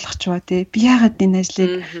амьдралаа юу болгох ч баа те би яагаад энэ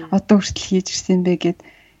ажлыг одоо хүртэл хийж ирсэн бэ гэд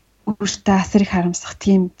өөртөө асар их харамсах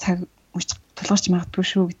тийм цаг тулгарч магадгүй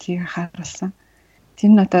шүү гэдгийг харуулсан.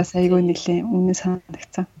 Тэр нь одоо саягүй нэлээ үнэн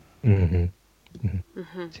санагдсан.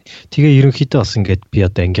 Тэгээ ерөнхийдөө бас ингээд би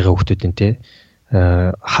одоо ангийнхаа хүүхдүүдийн те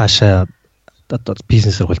хаашаа одоо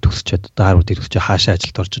бизнес сургалт төгсчөөд одоо Харвард ирэх чинь хаашаа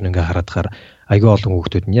ажилд орж байгаа ингээ хараад хаар аягүй олон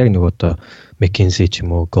хүүхдүүд нь яг нөгөө одоо McKinsey ч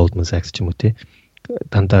юм уу Goldman Sachs ч юм уу те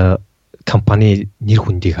дандаа компани нэр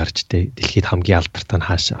хүндийг харж те дэлхийд хамгийн алдартай нь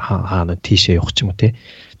хаана тийшээ явах ч юм уу те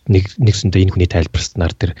нэгсэндээ энэ хүний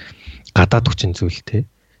тайлбарснаар тэр гадаад хүчин зүйл те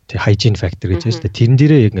hygiene factor гэж байна шүү дээ. Тэрэн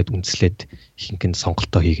дээрээ яг ингээд үндэслээд ихэнх нь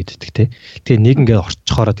сонголтоо хийгээд байдаг те. Тэгээ нэг ингээд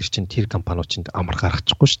орчхороо тэр чинь тэр компаниуд чинь амар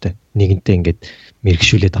гаргачихгүй шүү дээ. Нэгэнтээ ингээд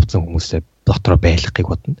мэрэгшүүлээд авсан хүмүүсээ дотроо байлгахыг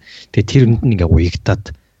бодно. Тэгээ тэрэнд нь ингээд уягдаад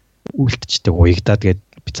үлдчихдэг уягдаад тэгээд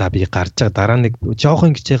за би гарч байгаа дараа нэг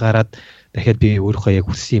жоохон гिचээ гараад дахиад би өөрийнхөө яг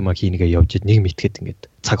хүссэн юмаа хийнэгээ явж нэг мэтгээд ингээд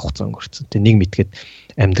цаг хугацаа өнгөрцөн. Тэгээ нэг мэтгээд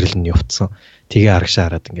амьдрал нь явцсан. Тэгээ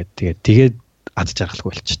арагшаа хараад ингээд тэгээд ад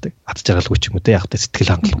жаргалгүй болчихдаг. Ад жаргалгүй ч юм уу те яг та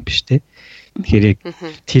сэтгэл хангалуун биш те. Тэгэхээр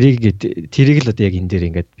тэрийг л одоо яг энэ дээр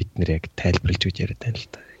ингээд бид нэр яг тайлбарлаж үж яриад байна л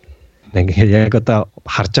да. Ингээд яг одоо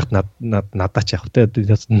харж яхад надаа ч яг те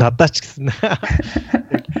надаа ч гэсэн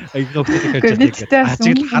айгуу гэдэг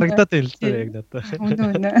ажиг харагдаад байна л да яг надаа.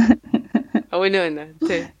 Үнэ.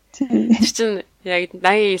 Тэ. Чинь яг 80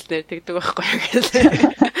 хэлнээр тэгдэг байхгүй юу гэсэн.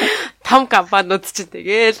 Том компаниуд ч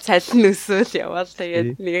тэгээл цалин өсөөл яваал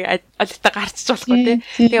тэгээд нэг алитаа гарчиж болохгүй тий.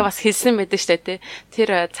 Тэгээ бас хэлсэн байдаг штэ тий.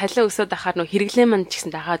 Тэр цалин өсөөд ахаар нөх хэрэглээ мань ч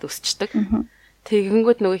гэсэн дагаад өсчдөг.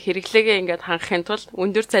 Тэгэнгүүт нөгөө хэрэглээгээ ингээд хангахын тулд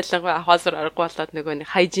өндөр цалингаа авахсаар аргагүй болоод нөгөө нэг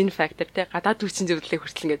hygiene factor тий гадаад хүчин зүйлээ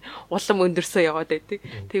хүртэл ингээд улам өндөрсөө яваад байдаг.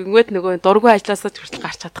 Тэгэнгүүт нөгөө дургүй ажилласаа хүртэл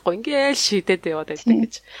гарч чадахгүй ингээд шийдээд яваад байдаг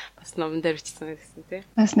гэж бас номон дээр бичсэн гэсэн тий.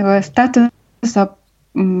 Бас нөгөө статус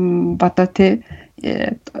бодоо тий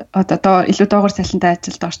одоо илүү доогор цалинтай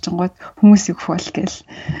ажилд орчингууд хүмүүс их бол гээл.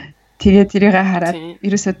 Тэгээд тэрийг хараад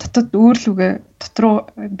ерөөсө дотоод өөрлөгөө дотроо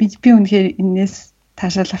би үнэхээр энэс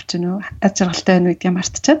таашаал авч гэнэ үү ад жаргалтай байна гэдгийг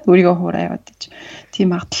мартчихад өөрийгөө хуураа яваад гэж тийм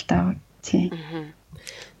магадaltaй байгаа. Тийм.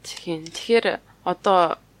 Тэгэхээр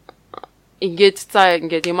одоо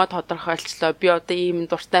ингээд юма тодорхойлчлоо. Би одоо ийм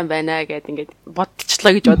дуртай байна гэд ингээд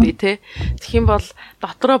бодчихлоо гэж бодъё те. Тэгэх юм бол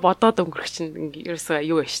дотроо бодоод өнгөрөх чинь ерөөсөө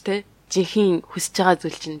юу вэ те? Жинхэнэ хүсэж байгаа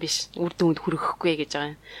зүйл чинь биш. Үр дүнд хүрэхгүй гэж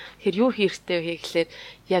байгаа юм. Тэгэхээр юу хэрэгтэй вэ гэхлээр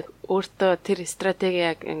яг өөртөө тэр стратеги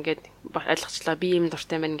яг ингээд ойлгочлаа. Би ийм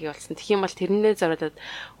дуртай байна гэж болсон. Тэгэх юм бол тэрнээ зориулаад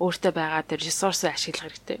өөртөө байгаа тэр ресурсыг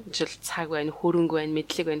ашиглах хэрэгтэй. Жишээл цаг байна, хөрөнгө байна,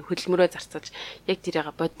 мэдлэг байна, хөдөлмөрөө зарцуулж яг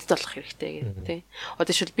тэрийг бодит болох хэрэгтэй гэх тээ.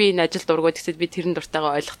 Одоо шил би энэ ажилд ургууд гэхэд би тэрэн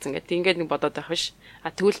дуртайгаа ойлгоцсон гэдэг. Ингээд нэг бодоод байх биш.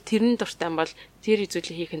 Тэгвэл тэрэн дуртай юм бол тэр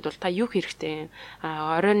зүйлийг хийхэд бол та юу хэрэгтэй юм?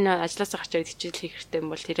 Оройн ажилласаа гарч ирээд хичээл хийх хэрэгтэй юм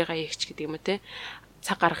бол тэрийг хийх гэдэг юм уу те?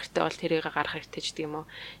 Цаг гаргах хэрэгтэй бол тэрийг гаргах хэрэгтэй гэдэг юм уу?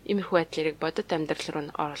 Иймэрхүү байдлыг бодит амьдрал руу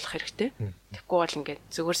оруулах хэрэгтэй. Тэгэхгүй бол ингээд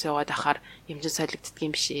зүгээр суугаад ахаар юмжин солигддаг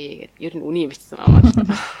юм шээ гэдэг. Ер нь үний юм бичсэн байна.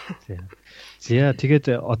 Зя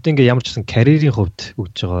тэгээд одоо ингээд ямар ч гэсэн карьерийн хувьд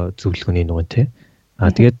үүж байгаа зөвлөгөөний нэг те.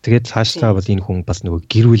 Тэгээд цаашлаа бол энэ хүн бас нөгөө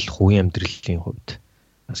гэр бүл хувийн амьдралын хувьд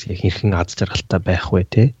бас хэрхэн аз жаргалтай байх вэ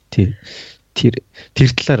те. Тэр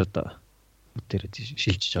талаар одоо тэр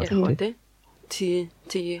шилжиж байгаа те.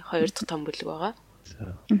 Тий, хоёр дахь том бүлэг байгаа.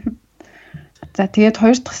 За тэгээд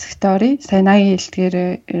хоёр дахь хэсэгт оръё. Сайн нагийн хэлдгээр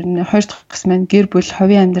ер нь хоёр дахь хэсэг маань гэр бүл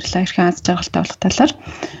хувийн амьдралаа хэрхэн аз жаргалтай болох талаар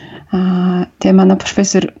тэгээ манай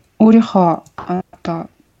профессор өөрийнхөө одоо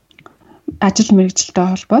ажил мэргэжилтэй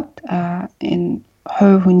холбоод энэ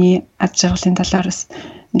хувь хүний аз жаргалын талаараас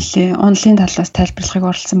нэлээ онлайн талаас тайлбарлахыг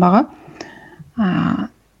оролцсон байгаа.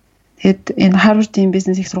 Тэгэд энэ Harvard-ийн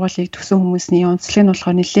бизнес их сургуулийг төгссөн хүмүүсийн онцлог нь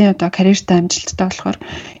болохоор нэлээд одоо карьертай амжилттай болохоор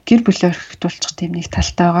гэр бүлээ өргөдүүлчих тийм нэг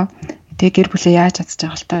талтай байгаа. Тэгээ гэр бүлээ яаж аз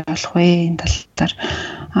жаргалтай болох вэ энэ тал дээр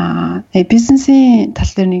бизнесийн тал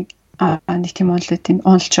дээр нэг тийм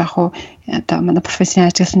онлж явах уу одоо манай профессийн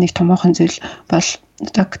ажигласан нэг томоохон зүйл бол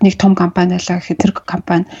одоо нэг том компани байлаа гэхэд тэр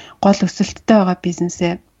компани гол өсөлттэй байгаа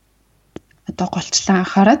бизнесээ одоо голчлан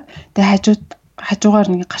анхаарад тэгээ хажуугаар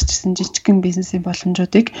нэг гарч ирсэн жижигхэн бизнесийн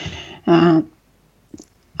боломжуудыг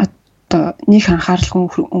одоо нэг анхаарал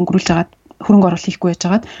өнгөрүүлж агаад хөрөнгө оруулалт хийхгүй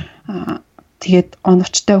байжгаад тэгээд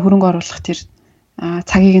оновчтой хөрөнгө оруулах тэр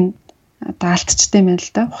цагийг нь одоо алдчихсан юм л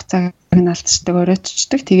да. Хугацааг нь алдчихдаг,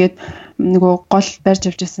 оройтчдаг. Тэгээд нөгөө гол барьж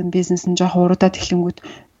авч ирсэн бизнес нь жоох уруудаад эхлэнгүүт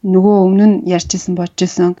нөгөө өмнө нь ярьж исэн бодож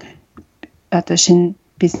исэн одоо шинэ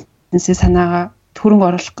бизнесээ санаагаа хөрөнгө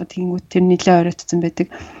оруулах гэнгүүт тэр нэлээд оройтсан байдаг.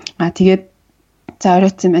 Тэгээд за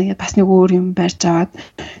оройтсан байна. Бас нэг өөр юм барьж аваад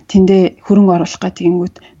тэндээ хөрөнгө оруулах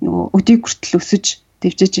гэнгүүт нөгөө өдийг хүртэл өсөж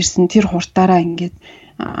дэвжиж ирсэн тэр хурдаараа ингээд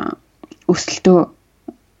өсөлтөө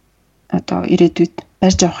одоо ирээдүйд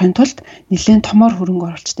барьж авахын тулд нэлээд томоор хөрөнгө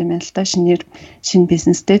оруулалт юм байна л да. Шинэ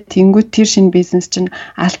бизнестэй. Тэнгүүд тэр шинэ бизнес чинь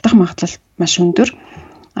алдах магадлал маш өндөр.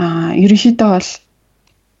 Ерөнхийдөө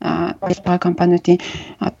бол байгаа компаниудын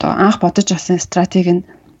одоо анх бодож авсан стратеги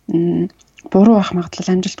нь буруу байх магадлал,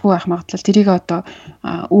 амжилтгүй байх магадлал тэрийг одоо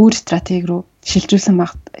өөр стратеги руу шилжүүлсэн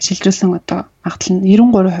одоо магадлал нь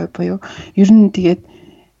 93% буюу ер нь тэгээд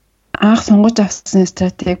анх сонгож авсан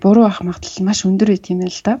стратеги буруу байх магадлал маш өндөр байт юм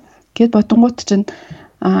л да. Гэт бодонгууд чинь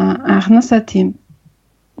анханасаа тийм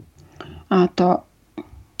одоо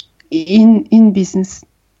энэ бизнес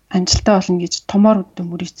амжилттай болно гэж томоор өдөө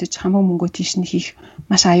мөрийцэж хамаг мөнгөө тийш нь хийх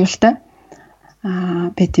маш аюултай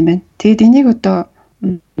байт юм байна. Тэгэд энийг одоо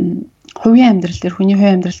хувийн амьдрал дээр хүний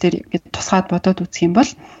хувийн амьдрал дээр гэж тусгаад бодоод үзэх юм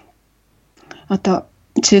бол одоо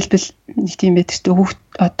жишээлбэл нэг тийм байдаг ч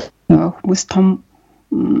хүмүүс том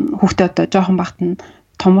хүүхдээ одоо жоохон багт нь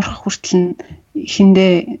томорох хүртэл нь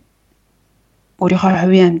эхэндээ өөрийнхөө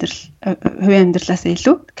хувийн амьдралаас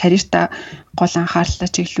илүү карьертаа гол анхаарлаа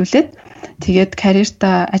чиглүүлээд тэгээд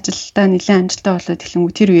карьертаа ажилдаа нэлээд амжилттай болоод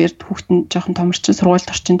эхлэнгүү тэр үеэр хүүхэд нь жоохон томорчин сургуульд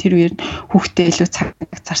орчин тэр үеэр хүүхдээ илүү цаг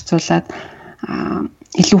зарцуулаад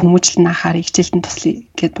илүү хүмүүжлэн анхаарах хичээлд туслая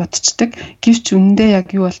гэд бодчихдаг. Гэвч үнэндээ яг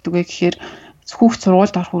юу болдог вэ гэхээр хүүхд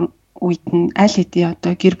сургуульд орох үед нь аль хэдийн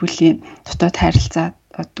одоо гэр бүлийн дотоод харилцаа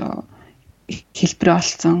одоо хэлбэрээ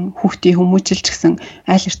олцсон, хүүхдийн хүмүүжилж гисэн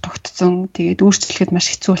аль эрт тогтцсон, тэгээд өөрчлөлөд маш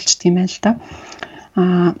хэцүү болчихд юм байна л да.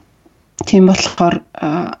 Тийм болохоор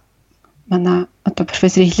манай одоо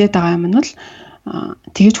профессор хэлээд байгаа юм нь бол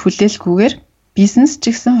тэгж хүлээлгүйгээр бизнес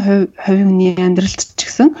ч гэсэн хувийн хүний амьдралд ч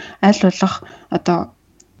гэсэн аль болох одоо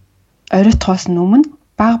оройтхоос өмнө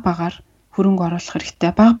багаар хөрөнгө оруулах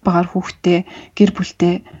хэрэгтэй, багаар хүүхдээ гэр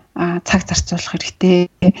бүлтэй цаг зарцуулах хэрэгтэй.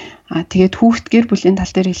 Тэгээд хүүхд гэр бүлийн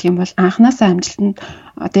тал дээр хэлэх юм бол анханасаа амжилтанд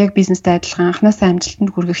одоо яг бизнестэй адилхан анханасаа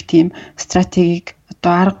амжилтанд хүргэх тийм стратегийг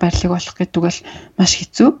одоо арга барилыг олох гэдэг бол маш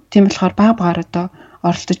хэцүү. Тийм болохоор багаар одоо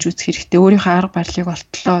оролдож үзэх хэрэгтэй. Өөрийнхөө арга барилыг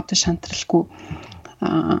олтлоо одоо шантралгүй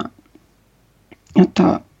одоо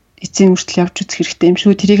эцсийн үртэл явж үзэх хэрэгтэй юм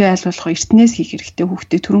шүү. Тэрийг айл болох эртнээс хийх хэрэгтэй.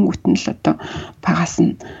 Хүүхдээ төрөнгөт нь л одоо багаас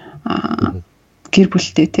нь гэр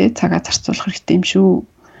бүлтэй те цагаа зарцуулах хэрэгтэй юм шүү.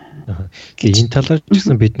 Энэ талаар ч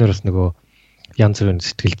гэсэн бид нар бас нөгөө янз бүрийн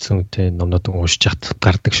сэтгэл зүйнтэй номнууд уншиж хат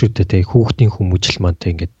гардаг шүү дээ. Хүүхдийн хүмүүжил маань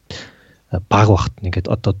те ингээд баг багт ингээд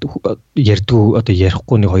одоо ярьдгүй одоо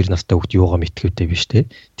ярихгүй нэг 2 настай хүүхд юугаа мэдхэвтэй биш те.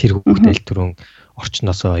 Тэр хүүхд аль түрүүн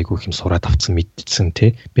орчноосоо айгүй хэм сураад авцсан мэдсэн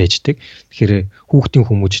те байждаг. Тэгэхээр хүүхдийн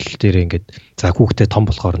хүмүүжил дээр ингээд за хүүхдээ том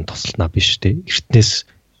болохоор нь тослоно биш те. Эртнээс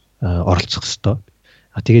оролцох хэвээр.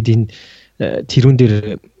 Тэгээд энэ тэрүүн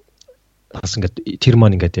дээр бас ингээд тэр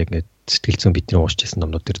маань ингээд яг ингээд сэтгэл зүйн бидний уушж байсан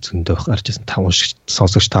номнууд дээр зөндөө гарч ирсэн. Та уншиж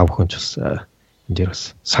сонсогч та бүхэн ч бас энэ дээр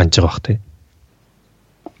бас санаж байгаа бах те.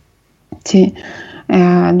 Тий.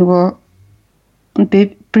 Нөгөө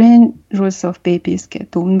Brain Rules of Babies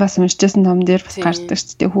гэдэг өмнө бас уншижсэн ном дээр бас гардаг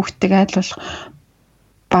ч тийм хүүхдтэйг айлуулах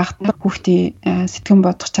багтнах хүүхдийн сэтгэн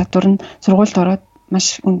бодох чадвар нь сургуульд ороод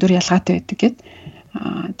маш өндөр ялгаатай байдаг гэд.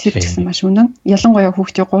 Тэр ч гэсэн маш үнэн. Ялангуяа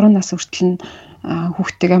хүүхдийн 3 нас хүртэл нь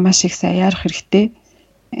хүүхдтэйгээ маш их сайн яарах хэрэгтэй.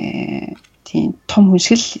 Тийм том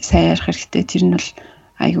хүншил сайн яарах хэрэгтэй. Тэр нь бол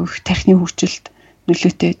айгүй их тархины хөгжилд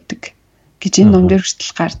нөлөөтэй байдаг гэж энэ ном дээр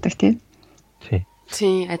хүртэл гардаг тийм.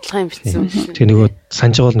 Тийм адилхан юм бичсэн. Тэгээ нөгөө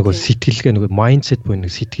санаж байгаа нөгөө сэтгэлгээ нөгөө mindset буюу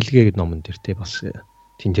нэг сэтгэлгээ гэдэг номон дээр тий бас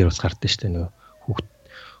тэн дээр бас гардаг шүү дээ нөгөө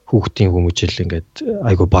хүүхдийн хүмүүжил ингээд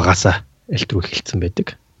айгу багасаа элтрүү хэлсэн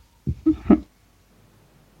байдаг.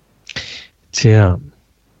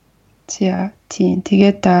 Тийм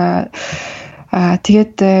тэгээд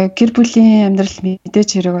гэр бүлийн амьдрал мэдээж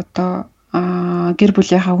хэрэг одоо гэр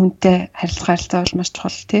бүлийнхаа хүнтэй харилцаа бол маш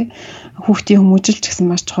чухал тий. Хүүхдийн хүмүүжил ч гэсэн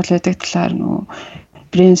маш чухал байдаг талаар нөгөө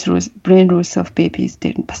Brain Rules of Babies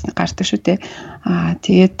дээр нь бас гардаг шүү дээ.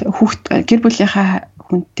 Тэгээд гэр бүлийнхаа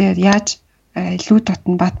хүнтэй яаж илүү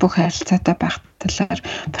дотн бат бөх харилцаатай байх талаар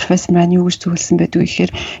профессор маань юу гэж зөвлөсөн байдгүй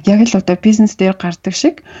гэхээр яг л одоо бизнес дээр гардаг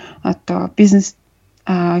шиг одоо бизнес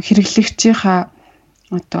хэрэглэгчийнхаа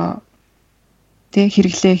одоо тэг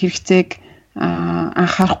хэрэгцээг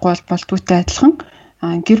анхаарахгүй болдгоотой адилхан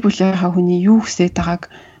гэр бүлийнхаа хүний юу хүсэж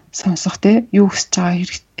байгааг сонсох те юу хүсэж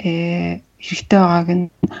байгаа хэрэгтэй байгааг нь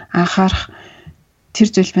анхаарах тэр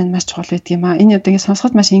зүйл маань маш чухал байдаг юм аа. Энэ одоо ингэ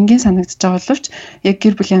сонсоход маш энгийн санагдаж байгаа боловч яг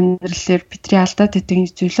гэр бүлийн амьдралаар бидний алдаад байдаг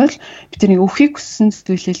зүйл бол бид нэг өхийг хүссэн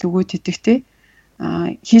зүйлээ л өгөөд идэг те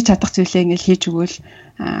хийж чадах зүйлээ ингээл хийж өгөөл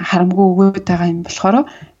харамгүй өгөөд байгаа юм болохоор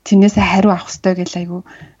тэрнээсээ хариу авах хэрэгтэй гэж айгу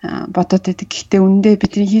бодоод байдаг. Гэхдээ үүндээ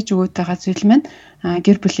бидний хийж өгөөд байгаа зүйл маань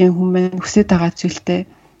гэр бүлийн хүн маань хүсэж байгаа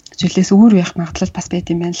зүйлээс өөр байх магадлал бас байд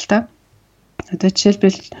юм байна л да. Одоо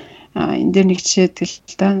жишээлбэл энэ дээр нэг жишээ тэгэл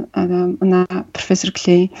та профессор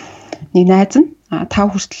Клей нэг найз нь 5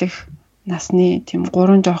 хүртэлх насны тийм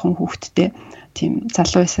 3 жоохон хүүхэдтэй тийм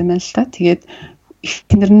залуу байсан байна л да. Тэгээд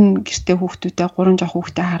эхнэр нь гэртээ хүүхдүүдээ 3 жоох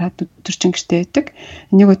хүүхдээ хараад өдөржин гэртээ байдаг.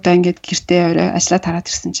 Нэг удаа ингээд гэртээ орой ажиллаад хараад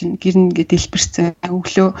ирсэн чинь гэр нь ингээд дэлбэрсэн.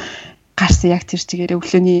 Өглөө гарсан яг тэр чигээрээ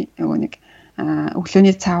өглөөний нөгөө нэг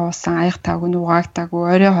өглөөний цаа уусан аяг тааг нь угаагдаагүй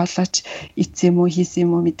орой хоолооч ийцсэн юм уу хийсэн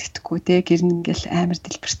юм уу мэддэхгүй те гэр нь ингээл амар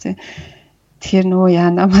дэлбэрсэн. Тэгэхээр нөгөө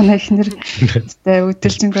яана манай эхнэр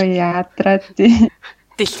өдөржингөө яадраад тий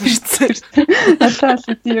дэлбэрсэн. Одоо л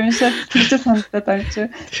тийм юм шиг тийч санагдаад байгаа чи.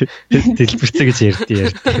 Дэлбэрсэн гэж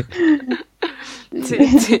ярьдээ.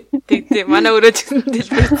 Тэг манай өрөөж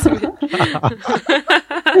дэлбэрсэн бэ.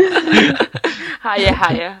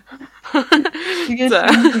 Хаяа. Тэгээд за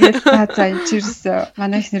чирс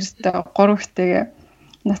манай эхнэртэй 3 хүүхэдтэйгээ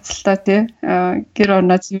нацалтаа тий гэр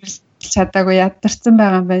орноо цэвэрлж чадаагүй ядарсан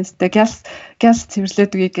байгаа юм байна. Гялс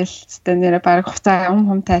цэвэрлээд үгүй гэл хэвээр нэрэ баг хуцаа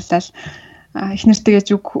хум тайлал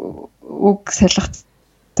эхнэртэйгээ үг салгах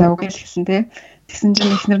за үг хэлсэн тий. Тэгсэн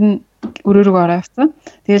чинь эхнэр нь өрөөрөө ороо авсан.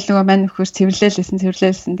 Тэгэл нөгөө мань нөхөр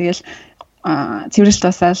цэвэрлээлсэн. Тэгэл цэвэрлэлт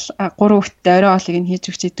басаал 3 хүүхэдтэй орой хоолыг нь хийж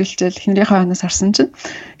өгч идүүлчихэл эхнэрийнхээ ханаас харсан чинь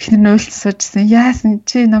эхнэр нь уйлцсуужсэн. Яасан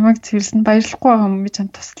чи намайг цэвэрлсэн баярлахгүй байгаа юм би чам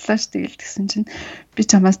туслаа ш тэгэл тэгсэн чинь би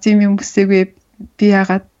чамаас тийм юм хүсээгүй би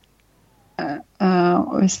яагаад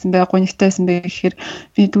уйлсан бай гонигтайсэн бэ гэхээр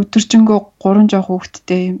би өдөржингөө 3 жоох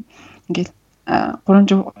хүүхэдтэй ингээд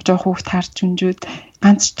 3 жоох хүүхэд харж өнжөөд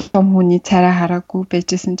ганц том хүний царай хараагүй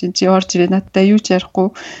байжсэн чинь чи орж ирээ надтай юу ч ярихгүй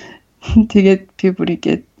тэгээд би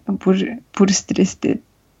бүр стресстэй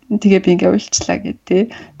тэгээ би ингээ уйлчлаа гэдэг.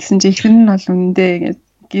 Тэгсэн чинь ихэнх нь бол үнэндээ ингээ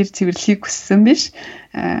гэр цэвэрлэхийг хүссэн биш.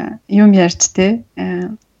 Юм ярьж те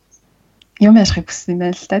юм яахыг хүссэн юм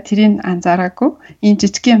байна л да. Тэрийг анзаараагүй. Энэ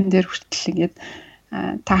жижиг юм дээр хүртэл ингээ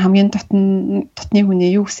та хамгийн дотны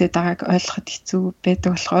хүний юу хүсэж байгааг ойлгоход хэцүү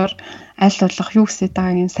байдаг болохоор аль болох юу хүсэж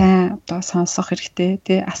байгааг нь сайн одоо сонсох хэрэгтэй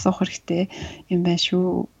те асуух хэрэгтэй юм байна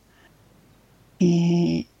шүү.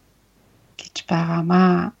 Гэж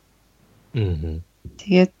байгаамаа.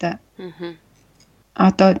 Тэгээд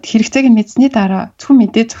одоо хэрэгцээг нь мэдсэний дараа зөвхөн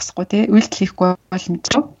мэдээ зогсохгүй тий үйлдэл хийхгүй бол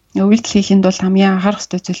мэдрэв. Үйлдэл хийхэд бол хамгийн анхаарах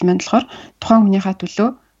ёстой зүйл маань болохоор тухайн хүнийхээ төлөө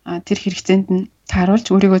тэр хэрэгцээнд нь тааруулж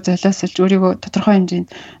өөрийгөө золиослж өөрийгөө тодорхой хэмжээнд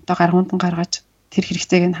одоо гаргуунд нь гаргаж тэр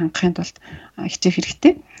хэрэгцээг нь хангахын тулд хичээх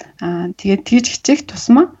хэрэгтэй. Тэгээд тэгж хичээх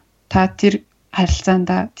тусмаа та тэр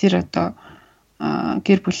харилцаанда тэр одоо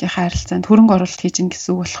гэр бүлийнхээ харилцаанд хөрөнгө оруулалт хийж гин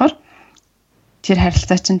гэсэн үг болохоор тэр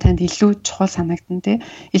харилцаа чинь танд илүү чухал санагдана тий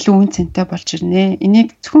илүү үн цэнтэй болж ирнэ.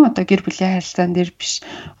 Энийг зөвхөн одоо гэр бүлийн харилцаан дээр биш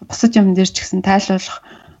бусад юм дээр ч гэсэн тайлбарлах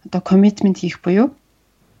одоо коммитмент хийх буюу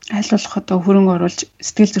айлуулах одоо хөрөнгө оруулж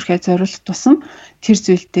сэтгэл зүрхээ зориулах тусам тэр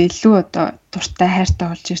зүйлдээ илүү одоо дуртай хайртай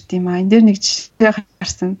болж ирд юм аа. Энд дээр нэг жишээ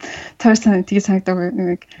гарсан. Тойрсон тгий санагдаг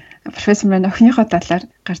нэг профессор маань охиныхоо талаар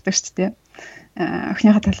гардаг шүү дээ.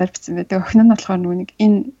 Охиныхоо талаар бичсэн байдаг. Охин нь болохоор нэг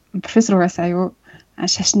энэ профессоругаас аюу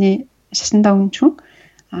шашиндаа өнчүн.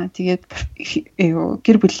 Тэгээд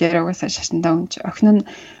гэр бүлээрээ угаасаа шашиндаа өнч. Охин нь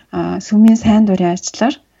сүмийн сайн дурын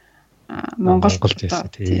ажлаар Монгол явсан.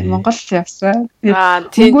 Тийм Монгол явсан.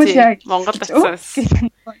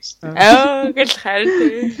 Гэл харин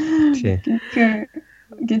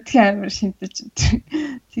гэдгийг амар шинтэж.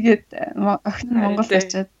 Тэгээд охин нь Монгол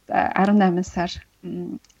очиад 18 сар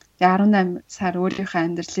 18 сар өөрийнхөө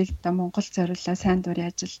амьдралыг одоо Монгол зориуллаа сайн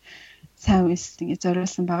дурын ажил сайн үйлс ингэ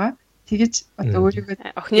зориулсан байгаа. Тэгэж одоо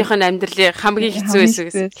өөрийгөө охиныхоо амьдралыг хамгийн хэцүү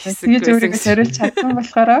хэсэг тэгэж өөрийгөө зориулж чадсан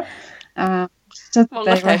болохоор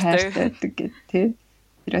Монгол хайртай гэдэг тий.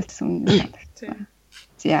 Тэрээс үнэ санагдсан.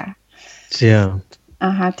 За.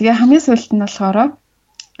 Тэгээ хамгийн сүүлд нь болохоор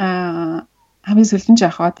хамгийн сүүлд нь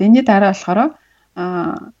яахаа. Энэний дараа болохоор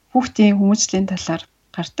хүүхдийн хүмүүжлийн талаар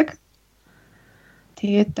гардаг.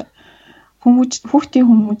 Тэгээд хүүхдийн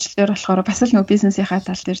хүмүүжлэлээр болохоор бас л нөгөө бизнесийнхаа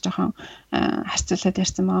тал дээр жоохон харьцуулаад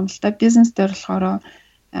ярьсан байгаа юм л да. Бизнес дээр болохоор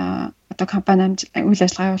одоо компани үйл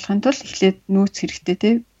ажиллагаа явуулахын тулд эхлээд нөөц хэрэгтэй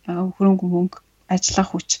тий. Хөрөнгө мөнгө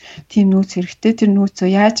ажиллах хүч тийм нөөц хэрэгтэй. Тэр нөөцөө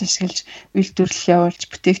яаж ашиглаж үйлдвэрлэл явуулж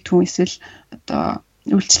бүтээгдэхүүн эсвэл одоо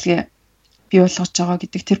үйлчлэгээ бий болгож байгаа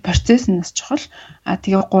гэдэг тэр процесс нь бас чухал.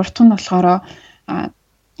 Тэгээ гурав дахь нь болохоор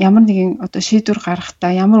ямар нэгэн одоо шийдвэр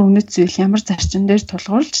гаргахдаа ямар үнэт зүйл ямар зарчим дээр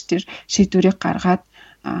тулгуурлаж тэр шийдвэрийг гаргаад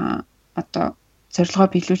одоо зорилгоо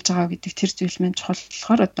биелүүлж байгаа гэдэг тэр зүйл маань чухал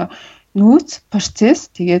болохоор одоо нөөц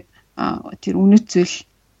процесс тэгээд тэр үнэт зүйл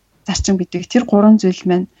зарчим гэдэг тэр гурван зүйл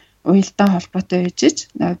маань уялдаа холбоотой байж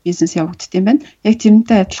бизнес явагддаг юм байна. Яг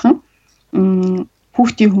тэрнтэй адилхан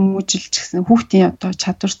хүүхдийн хүмүүжилч гэсэн хүүхдийн одоо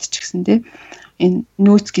чадварт ч гэсэн тийм энэ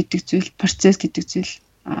нөөц гэдэг зүйл, процесс гэдэг зүйл,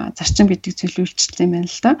 зарчим гэдэг зүйл үйлчлэл юм байна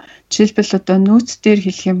л да. Жишээлбэл одоо нөөц дээр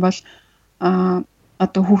хэлэх юм бол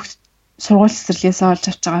одоо хүүхд сургууль цэцэрлэгээс олж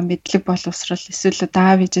авч байгаа мэдлэг боловсрал эсвэл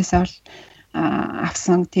аав ээжээс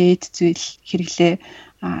авсан дээд зүйл хэрэглээ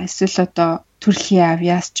эсвэл одоо төрөлхийн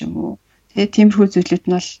авьяас ч юм уу. Тэгээ тиймэрхүү зүйлүүд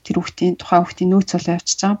нь бол тэр хүүхдийн тухайн хүүхдийн нөөц болоо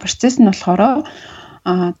явчихж байгаа. Процесс нь болохоор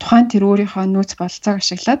тухайн тэр өөрийнхөө нөөц болцоог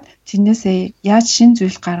ашиглаад тэрнээсээ яаж шин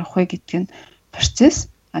зүйл гаргах вэ гэдэг нь процесс.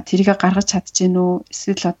 Тэрийг гаргаж чадчихэв нүү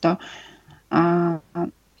эсвэл одоо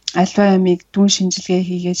альва ямиг дүн шинжилгээ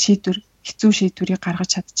хийгээд хэцүү шийдвэрийг гаргаж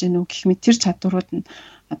чадчихэв нүү гэх мэт тэр чадварууд нь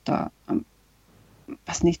одоо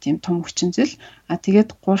бас нэг тийм том хүчин зүйл.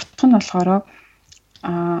 Тэгээд гурав дахь нь болохоор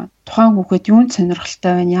тухайн хүүхэд юунд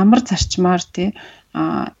сонирхолтой байна, ямар зарчмаар тий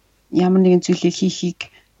ямар нэгэн зүйлийг хийхийг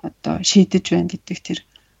одоо шийдэж байна гэдэг тэр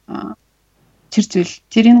зүйл.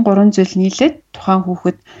 Тэр энэ гурван зүйл нийлээд тухайн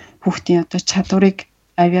хүүхдийн одоо чадварыг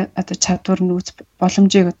одоо чадвар нөөц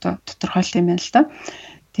боломжийг одоо тодорхойлох юм байна л да.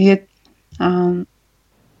 Тэгээд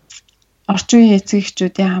орчин үеийн эцэг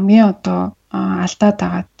эхчүүдийн хамгийн одоо алдаад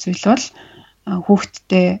байгаа зүйл бол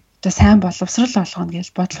хүүхдтэй одоо сайн боловсрал олгоно гэж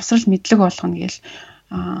боловсрал мэдлэг олгоно гэж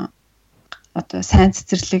одоо сайн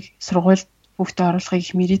цэцэрлэг сургуульд хүүхдээ оруулахыг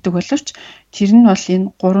их мэрийдэг боловч тэр нь бол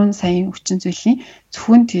энэ 3 саяын хүчин зүйлийн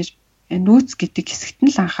зөвхөн тэр нөөц гэдэг хэсэгт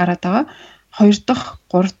нь л анхаарат байгаа. 2 дахь,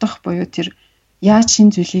 3 дахь буюу тэр яаж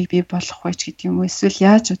шин зүйлийг бий болгох вэ гэдэг юм уу эсвэл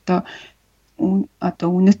яаж одоо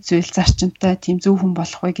үнэт зүйл зарчимтай тийм зөв хүн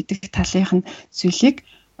болох вэ гэдэг талынх нь зүйлийг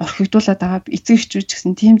орхигдуулаад байгаа. Эцэг эхчүүд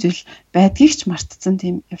гэсэн тийм зүйл байдгийг ч мартцсан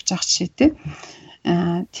тийм явж байгаа жишээтэй.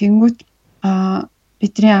 Тэнгүүт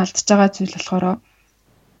бидний алдж байгаа зүйл болохоор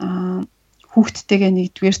хүүхдтэйгээ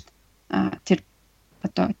нэгдүгээрт тэр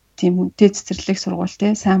одоо тийм үнэтэй цэцэрлэг сургууль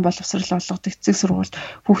те сайн боловсрал олгодог эцэг сургуульд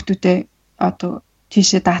хүүхдүүдээ одоо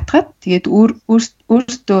тийшээ даатгаад тэгээд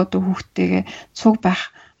өөртөө одоо хүүхдтэйгээ цуг байх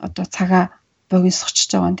одоо цагаа богиносгочихж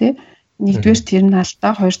байгаа нь те нэгдүгээр тэр нь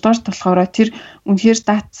алдаа хоёрдугаар болохоор тэр үнэхээр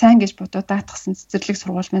сайн гэж бодоод даатгсан цэцэрлэг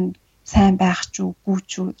сургууль маань сайн байх ч үгүй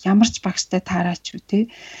ч ямар ч багштай таараач үү те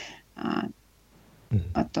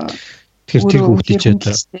одоо тэр хүүхдийн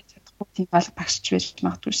тийм алга багшч байж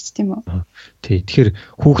магадгүй шүү дээ тийм үү. Тий. Тэгэхээр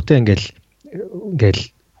хүүхдээ ингээл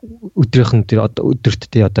өдрийнхэн тэр одоо өдөрт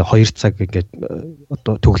тий одоо 2 цаг ингээд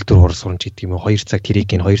одоо төгөлдөр сурч гэдэг юм уу 2 цаг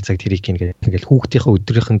тэрийг ин 2 цаг тэрийг ин гэдэг ингээл хүүхдийнхээ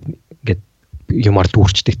өдрийнхэн ингээд юмар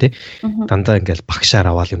дүүрчдэг тий. Дандаа ингээл багшаар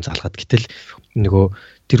аваад юм залгаад гэтэл нөгөө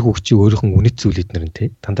тэр хүүхд чи өөрийнх нь үнэт зүйл эднэр нь тий.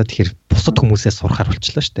 Дандаа тэгэхээр бусад хүмүүсээс сурахаар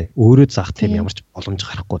болчихлоо шүү дээ. Өөрөө заах тийм ямар ч боломж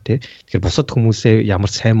гарахгүй тий. Тэгэхээр бусад хүмүүсээ ямар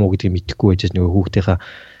сайн муу гэдгийг мэдэхгүй байж нөгөө хүүхдийнхээ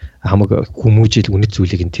хамаг хүмүүжил үнэт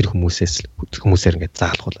зүйлийг нь тэр хүмүүсээр ингээд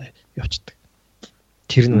заалгуулаа явчихдаг.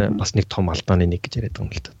 Тэр нь бас нэг том алдааны нэг гэж яриад байгаа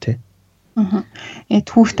юм л та тий.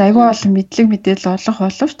 Хүүхд аягүй олон мэдлэг мэдээлэл олох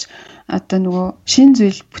боловч одоо нөгөө шин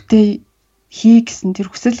зүйл бүтээ хий гэсэн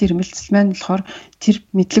тэр хүсэл эрмэлзэл маань болохоор тэр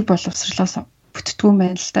мэдлэг боловсрлоос бүтдгүү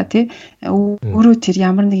байна л та тий. Өөрөө тэр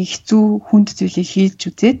ямар нэг хэцүү хүнд зүйлийг хийж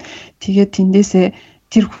үзээд тэгээд тэндээсээ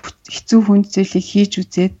тэр хэцүү хүнд зүйлийг хийж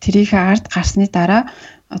үзээд тэрийг ард гарсны дараа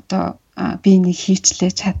одоо би нэг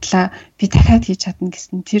хийчлээ чадлаа би дахиад хийж чадна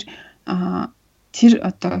гэсэн тэр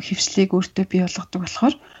одоо хөвшлийг өөртөө бий болгодог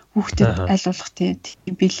болохоор хүүхдэд аль болох тийм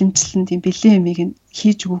бэлэмжлэн тийм бэлэн юмыг нь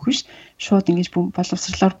хийж өгөх биш шууд ингэж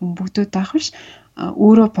боловсрлоор бөмбөгдөөд авах биш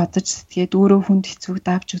өөрөө бодож сэтгэгээд өөрөө хүнд хэцүүг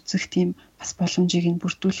давж үзэх тийм бас боломжийг нь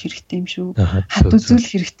бүрдүүлэх хэрэгтэй юм шүү. Хат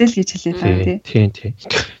үзүүлэх хэрэгтэй л гэж хэлээд байна тийм.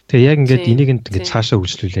 Тэгээ яг ингээд энийг ингээд цаашаа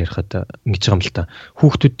үргэлжлүүлээ ярихад ингэж байгаа юм л та.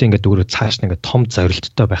 Хүүхдүүдтэй ингээд өөрөө цааш нь ингээд том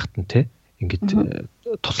зорилттой байхад нь тийм ингээд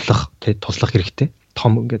туслах хэрэгтэй.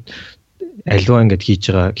 Том ингээд альва ингээд хийж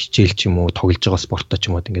байгаа хичээл ч юм уу тоглож байгаа спортоо ч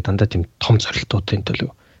юм уу ингээд дандаа тийм том зорилтуудын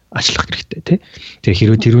төлөө ажиллах хэрэгтэй тий. Тэгээ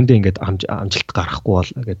хэрвээ тэрүүндээ ингээд амжилт гарахгүй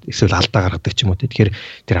бол ингээд эсвэл алдаа гаргадаг ч юм уу тий. Тэгэхээр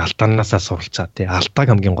тэр алдаанаасаа суралцаа тий. Алдааг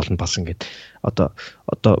хамгийн гол нь бас ингээд одоо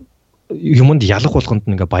юмд ялах болгонд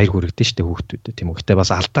нь ингээд баяр хүрэгдэн штэ хүүхдүүдэд тийм үү. Гэтэ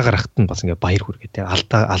бас алдаа гаргахад нь бас ингээд баяр хүргээ тий.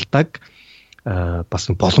 Алдааг бас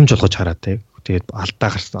боломж олгож хараа тий. Тэгээд алдаа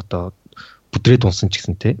гарсан одоо бүдрээд унсан ч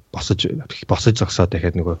гэсэн тий босож зогсоод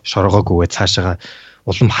дахиад нөгөө шорогоогүйгээ цаашаага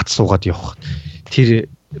улам хат суугаад явах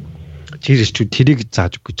тэр тэрийг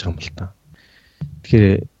зааж өгөх гэж байгаа юм л та. Тэгэхээр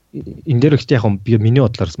энэ дээр ихтэй яг би миний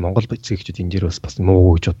бодлоос Монгол эцэг эхчүүд энэ дээр бас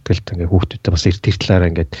муу гэж боддог л та. Ингээ хүүхдүүдтэй бас тэр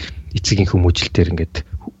талаараа ингээд эцгийн хүмүүжлэлээр ингээд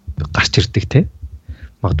гарч ирдэг тий.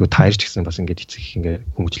 Магадгүй та ирж гисэн бас ингээд эцэг их ингээ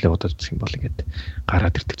хүмүүжлээ бодоод үзэх юм бол ингээд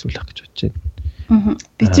гараад ирдэг зүйл ах гэж бодож байна.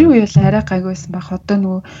 Бидний үе бол арай гайгүйсэн баг. Одоо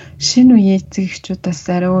нөгөө шинэ үеийн эцэг эхчүүдээс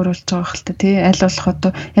арай өөр болж байгаа хэл та тий. Аль болох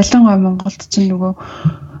одоо ялангуяа Монголд чинь нөгөө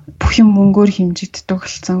бүх юм мөнгөөр хэмжигддэг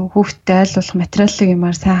болсон. Хүүхдтэй аль болох материалын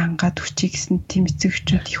юмар сайн хангаад өчий гэсэн тийм эцэг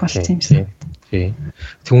эхчүүд их болсон юм шиг. Тий.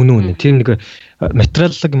 Үнэн. Тэр нэг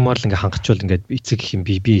материалын юмар л ингээ хангачвал ингээд эцэг их юм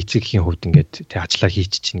би эцэг ихийн хувьд ингээд тий ажиллаа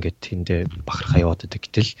хийж чинь ингээд тэндээ бахархаа яваад байдаг.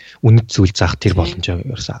 Гэтэл үнэт зүйл заах тэр боломжоо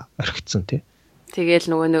орхигдсон тий.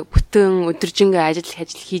 Тэгээл нөгөө нэг бүтэн өдөржингөө ажил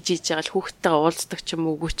хийж байгаа л хүүхдтэйгээ уулздаг ч юм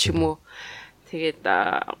уу үгүй ч юм уу. Тэгээд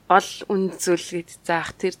гол үн зүйлийг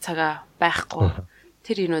заах тэр цагаа байхгүй.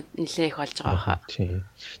 Тэр юмуд нэлээ их болж байгаа хаа.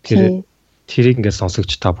 Тэрийг ингээд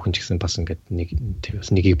сонсогч та бүхэн ч гэсэн бас ингээд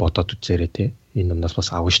нэгийг бодоод үзээрэй те. Энэ юмнаас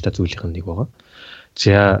бас авъя зүйлийнх нь нэг байгаа.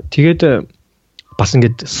 За тэгээд бас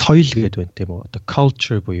ингээд соёл гэдэг байна тийм үү. Одоо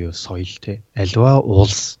culture буюу соёл те. Альва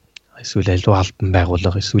улс эсвэл альва албан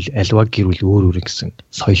байгууллага эсвэл альва гэр бүл өөр гэсэн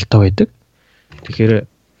соёлтой байдаг. Тэгэхээр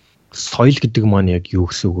соёл гэдэг маань яг юу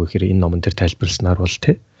гэсэн үг вэ гэхээр энэ номон дээр тайлбарласнаар бол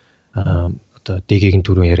те одоо дэгийн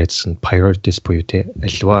түрүү яриадсан priorities буюу те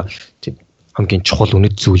альва хамгийн чухал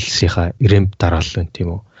үнэт зүйлсийнхаа ирэмб дараалал байна тийм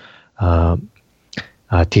үү.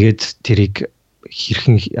 Тэгээд тэрийг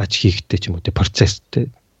хэрхэн аж хийхтэй ч юм уу те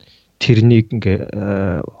процесстэй тэрнийг ингээ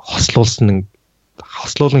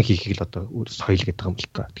хослуулан хийхийг л одоо соёл гэдэг юм л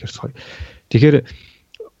та. Тэгэхээр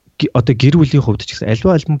одоо гэр бүлийн хувьд ч гэсэн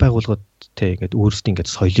альва албан байгууллагад те ингээд өөрсдөө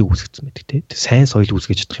ингээд соёлыг үүсгэсэн байдаг те. Сайн соёл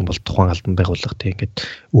үүсгэж чадах юм бол тухайн албан байгууллага те ингээд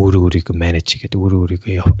өөрийгөө менеж хийгээд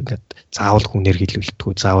өөрийгөө ингээд заавал хүнээр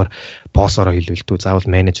хилүүлдэггүй, заавал боссороо хилүүлдэггүй, заавал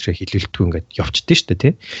менежерээ хилүүлдэггүй ингээд явчихдээ шүү дээ те.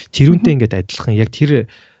 Тэрүүнтэй ингээд адилхан яг тэр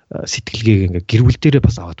сэтгэлгээг ингээд гэр бүл дээрээ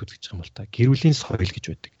бас аваад үзэж байгаа юм бол та. Гэр бүлийн соёл гэж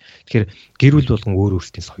байдаг. Тэгэхээр гэр бүл болгон өөр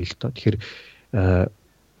өөрсдийн соёлтой. Тэгэхээр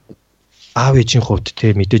аав ээжийн хувьд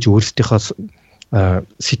те мэдээж өөрсдийнхөө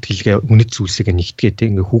сэтгэлгээ үнэт зүйлсийг нэгтгээ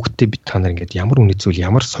те ингээ хүүхдтэй бид та нар ингээд ямар үнэт зүйл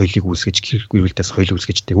ямар соёлыг үүсгэж гэр бүлдээ соёл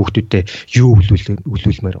үүсгэж те хүүхдүүдэд юу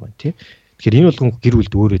өвлүүлмээр байгаа юм те. Тэгэхээр энэ болгон гэр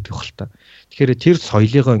бүлд өөр өгөх хэл та. Тэгэхээр тэр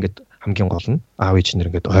соёлыгоо ингээд хамгийн гол нь аав ээж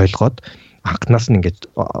нар ингээд ойлгоод анхнаас нь ингээд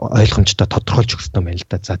ойлгомжтой тодорхойлж өгсөн юм байна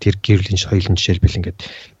л да. За тэр гэр бүлийн соёлын жишээлбэл ингээд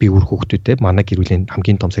би үр хүүхдүүдэд манай гэр бүлийн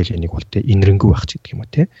хамгийн том соёлын нэг бол те инэрэнгүү байх гэдэг юм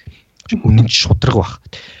уу те. Үнэн шудраг байх.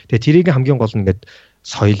 Тэгээ тэрийг хамгийн гол нь ингээд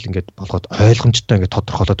соёл ингээд болгоод ойлгомжтой ингээд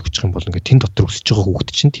тодорхойлоод өгчих юм бол ингээд тэн дотор өсөж байгаа хүүхд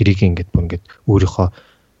чинь тэрийг ингээд бүр ингээд өөрийнхөө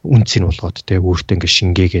үнцийг болгоод те өөртөө ингээд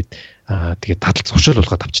шингээгээд тэгээд дадал зуршил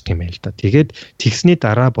болгоод авчдаг юм байл та. Тэгээд тэгсний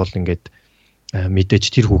дараа бол ингээд мэдээж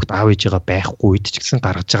тэр хүүхд аав ээжигээ байхгүй үед ч гэсэн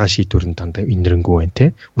гаргаж байгаа шийдвэр нь дандаа инэрэнгүй байна те.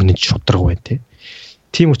 Үнэн шудраг байна те.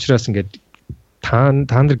 Тийм учраас ингээд та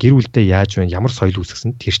нар гэр бүлдээ яаж байна, ямар соёл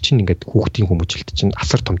үүсгэсэн тэр чинь ингээд хүүхдийн хүмүүжлэлт чинь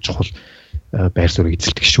асар том чухал байр суурийг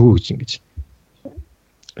эзэлдэг шүү гэж ингэж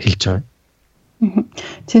хэлж байгаа.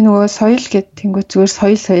 Тэ нөгөө соёл гэдэг тэнгуү зүгээр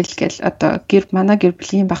соёл гэл одоо манай гэр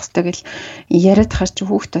бүлийн багсдаг гэл яриад хаар чи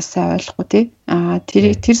хүүхдээс сайн ойлгохгүй тий.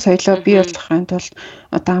 Тэр соёлоо бий болгохын тулд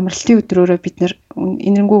одоо амралтын өдрөөрөө бид нэр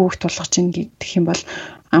энэргүй хүүхд болгож чинь гэх юм бол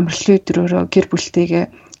амралтын өдрөөрөө гэр бүлтэйгээ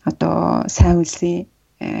одоо сайн үлсээ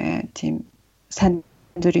тийм сайн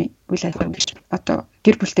дүрийн үйл ажиллагаа гэж одоо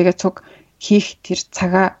гэр бүлтэйгээ цуг хийх тэр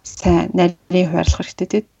цагаа сайн нарийн хуваарлах хэрэгтэй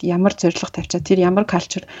тий. Ямар зорилго тавьчаа тэр ямар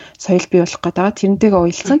калчер соёл бий болох гэдэг байгаа. Тэрнтэйгээ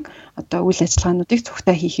уялсан одоо үйл ажиллагаануудыг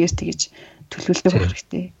цугтаа хийхээс тэгэж төлөвлөдөг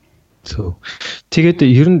хэрэгтэй. Зөв. Тэгээд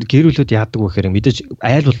ер нь гэр бүлүүд яадаг вэ гэхээр мэдээж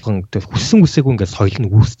айл болгон хүссэн үсээгүй ингээд соёл нь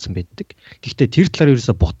үүсцэн байдаг. Гэхдээ тэр талаар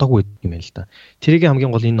ерөөсө бодоогүй юм байна л да. Тэрийг хамгийн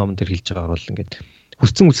гол энэ номон дээр хэлж байгаа бол ингээд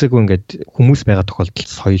хүссэн үсээгүй ингээд хүмүүс байгаа тохиолдолд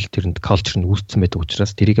соёл тэрэнд калчер нь үүсцэн байдаг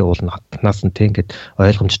учраас тэрийг уулна хатнаас нь тэг ингээд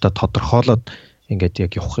ойлгомжтой тодорхойлоод ингээд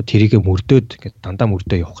яг явах тэрийг мөрдөөд ингээд дандаа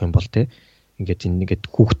мөрдөө явах юм бол тэг ингээд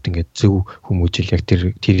хүүхэд ингээд зөв хүмүүжил яг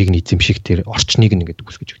тэрийг нь эзэмших тэр орчныг нь ингээд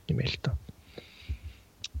үүсгэж өгд юм байл та.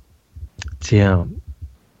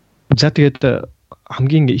 За тэгээд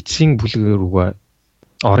хамгийн эцсийн бүлгээр рүүгээ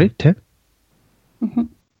оръё те.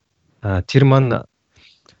 Тэр маань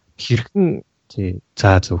хэрхэн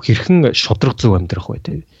хэрхэн шудраг зөв амьдрах вэ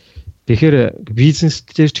те. Тэгэхээр бизнес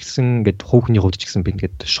дээр ч гэсэн ингээд хүүхний хувьд ч гэсэн би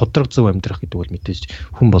ингээд шудраг зөв амьдрах гэдэг бол мэдээж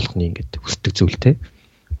хүн болгоны ингээд хүсдэг зүйл те.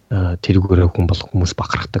 Тэрүүгээрээ хүн болох хүмүүс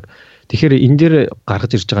бахархдаг. Тэгэхээр энэ дээр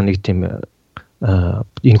гаргаж ирж байгаа нэг тийм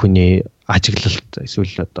энэ хүний ажиглалт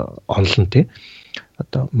эсвэл одоо онлон те.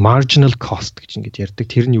 Одоо marginal cost гэж ингээд ярьдаг.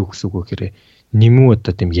 Тэр нь юу гэсэн үг вэ гэхээр нэмүү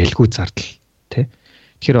одоо тийм ялгүй зардал те.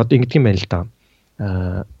 Тэгэхээр одоо ингэдэг юм байна л да.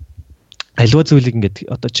 Аливаа зүйлийг ингээд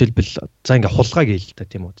одоо жишээлбэл за ингээд хулгай гээл та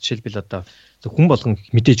тийм үү. Жишээлбэл одоо хүн болгон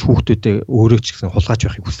мэдээж хүүхдүүдээ өөрөө ч гэсэн хулгайч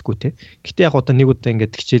байхыг хүсэхгүй те. Гэтэ яг одоо нэг удаа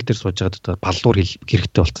ингээд хичээл дээр сууж байгаад одоо баллуур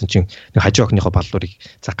хэрэгтэй болсон чинь нэг хажуу охиныхоо баллуурыг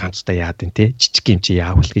за ганцтай яад энэ те. Жижиг юм чи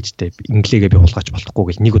яавал гэж те. Инглигээ би хулгайч болохгүй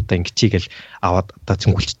гэл нэг удаа ингээд чигээл аваад одоо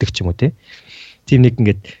цэнгүүлчдэг ч юм уу те. Тийм нэг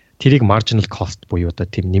ингээд тэрийг marginal cost буюу одоо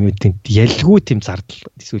тийм нэмэлт ялгүй тийм зардал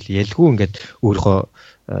эсвэл ялгүй ингээд өөрийнхөө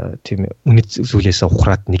тийм үнэт зүйлээс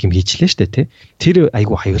ухраад нэг юм хийчлээ штэ тий. Тэр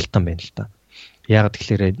айгу хаюултан байна л да. Яагаад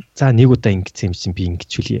тэгэхээр за нэг удаа ингэсэн юм чинь би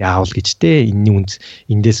ингэчүүл яавал гэж те энэний үнс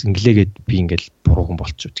эндээс инглээгээд би ингээл буруу хүн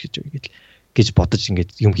болчихвол гэж бодож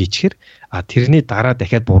ингээд юм хийчихэр тэрний дараа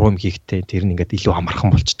дахиад буруу юм хийхдээ тэр нь ингээд илүү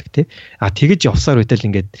амархан болчдөг те. Тэгэж явсаар байтал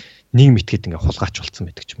ингээд нэг мэтгээд ингээд хулгайч болцсон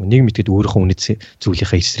байдаг ч юм уу. Нэг мэтгээд өөрийнхөө үнэт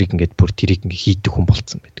зүйлийнхаа эсрэг ингээд бүр тэрийг ингээд хийдэг хүн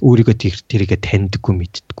болцсон байдаг. Өөрийгөө тэрийгэ таньдаггүй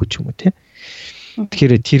мэддэггүй ч юм уу те.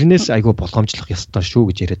 Тэгэхээр тэрнээс айгүй болгоомжлох ёстой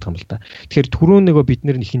шүү гэж яриад байгаа юм л да. Тэгэхээр түрүүн нөгөө бид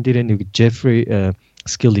нэр нэхэн дээрээ нэг Jeffrey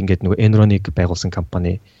Skilling гэдэг нөгөө Enron-ыг байгуулсан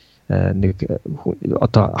компани нэг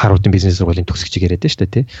одоо Harvard-ын бизнес сургуулийн төгсөгчийг яриад байна шүү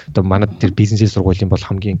дээ тий. Одоо манайд тэр бизнес сургуулийн бол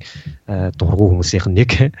хамгийн дургу хүмүүсийнх нь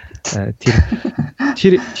нэг.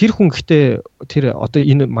 Тэр хүн гэхдээ тэр одоо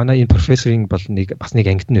энэ манай энэ профессорын бол бас нэг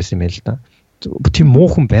ангид нь байсан юм байна л да. Тийм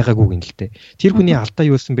муухан байгаагүй юм л дээ. Тэр хүний алдаа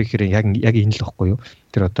юу байсан бэ гэхээр яг энэ л байхгүй юу.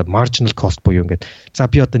 Тэр одоо marginal cost буюу ингээд за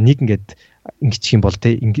би одоо нэг ингээд ингэчих юм бол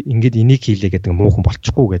те ингээд энийг хийлээ гэдэг муухан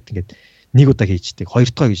болчихгүй гэдэг ингээд нэг удаа хийждэг, хоёр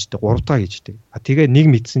дахь хийждэг, гурав дахь хийждэг. Тэгээ нэг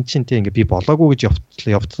мэдсэн чинь те ингээд би болоогүй гэж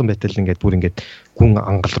явцсан байтал ингээд бүр ингээд гүн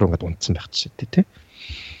ангал руу ингээд унтсан байх чинь те.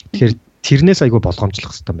 Тэгэхээр тэрнээс айгүй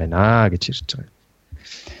болгоомжлох хэрэгтэй байна гэж ярьж байгаа.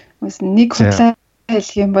 Бас нэг худлаа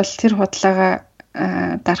хэлэх юм бол тэр худлаагаа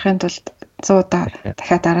дарахын тулд 100 удаа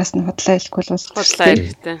дахиад араас нь худлаа хэлэхгүй бол худлаа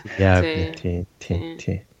хэрэгтэй. Яг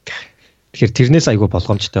тийм. Тэгэхээр тэрнээс айгүй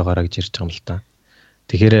болгоомжтой байгаараа гэж ярьж байгаа юм л да.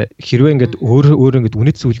 Тэгэхээр хэрвээ ингээд өөр ингээд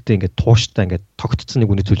үнэт зүйлдээ ингээд тууштай ингээд тогтцсон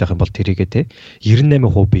нэг үнэт зүйл байх юм бол тэрийгээ те 98%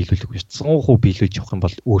 биелүүлэх биш 100% биелүүлж явах юм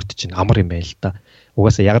бол өөрт чинь амар юм байна л да.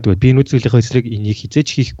 Угаасаа яг гэвэл би үнэт зүйлийнхээ эсрэг энийг хизээж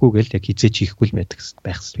хийхгүй гэл яг хизээж хийхгүй л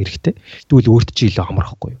байх хэрэгтэй. Тэгвэл өөрт чинь илүү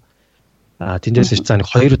амархгүй юу. Тэндээс ч цаана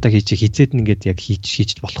 2 удаа хизээд нь ингээд яг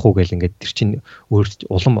хийж болох уу гэл ингээд тэр чинь өөр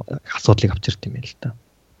улам асуудлыг авчирт юм байна л да.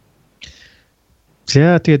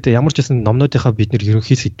 За тэгээд ямар ч байсан номнуудынхаа бид нэр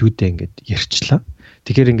ерөнхий сэдвүүдээ ингээд ярьчлаа.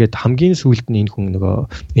 Тэгэхээр ингээд хамгийн сүүлд нь энэ хүн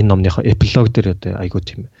нөгөө энэ номныхаа эпилог дээр одоо айгуу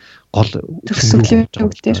тийм гол төсөөлөл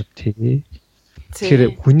дээр тэгэхээр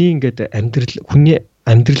хүний ингээд хүний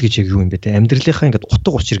амьдрал гэж яг юу юм бэ те амьдралынхаа ингээд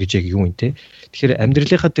утга учир гэж яг юу юм те тэгэхээр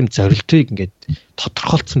амьдралынхаа тийм зорилтыг ингээд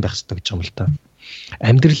тодорхойлцсон байх хэрэгтэй гэж юм л та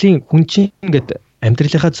амьдралын хүн чинь ингээд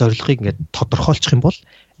амьдралынхаа зорилгыг ингээд тодорхойлчих юм бол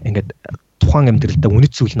ингээд тухайн амьдралдаа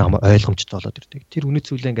үнэт зүйл нь ойлгомжтой болоод ирдэг. Тэр үнэт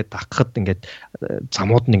зүйлээ ингээд дагахад ингээд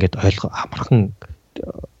замууд нь ингээд амархан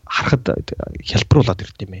харахад хялбруулаад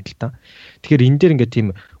ирдэг юм байна л да. Тэгэхээр энэ дээр ингээд тийм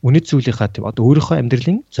үнэт зүйлийнхаа тийм одоо өөрийнхөө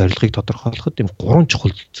амьдралын зорилгыг тодорхойлоход тийм 3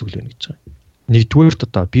 чухал зүйл байна гэж байгаа. Нэгдүгээрт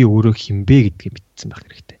одоо би өөрөө хинбэ гэдгийг мэдсэн байх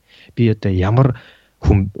хэрэгтэй. Би одоо ямар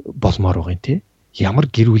хүн болмоор байгаа юм те? Ямар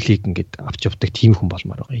гэр бүлийг ингээд авч явдаг тийм хүн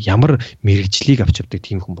болмоор байгаа. Ямар мэрэгжлийг авч явдаг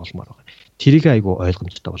тийм хүн болмоор байгаа. Тэрийг айгүй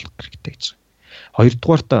ойлгомжтой болгох хэрэгтэй гэж байна.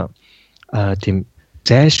 Хоёрдугаарт тийм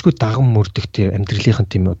зайлшгүй даган мөрдөх тийм амьдралынхын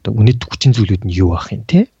тийм одоо үнэт хүчин зүйлүүд нь юу ах юм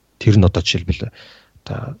те? Тэр нь одоо жишээлбэл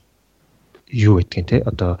одоо юу гэдгийг те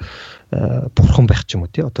одоо бурхан байх ч юм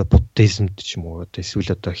уу те одоо буддизмд ч юм уу одоо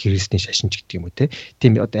эсвэл одоо христийн шашинч гэдэг юм уу те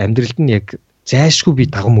тийм одоо амьдралд нь яг зайлшгүй би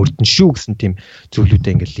даган мөрдөн шүү гэсэн тийм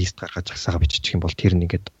зүйлүүдээ ингээд лист гаргаж агсаага биччих юм бол тэр нь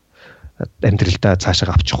ингээд амьдралдаа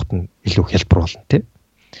цаашаа авч явахд нь илүү хялбар болно те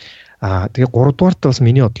тэгээ 3 дугаарт бас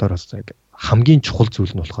миний бодлоор бас хамгийн чухал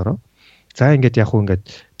зүйл нь болохоор за ингээд яг хөө ингээд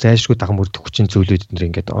зайлшгүй даган мөрдөх хүчин зүйлүүд нэр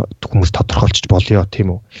ингээд хүмүүс тодорхойлчих болёо тийм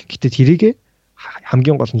үү гэтээ тэрийг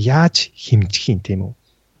хамгийн гол нь яаж хэмжих юм тийм үү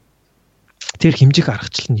тэр хэмжих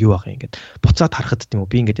аргачлал нь юу ах юм ингээд буцаад харахад тийм үү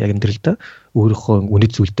би ингээд яг амьдралдаа өөрийнхөө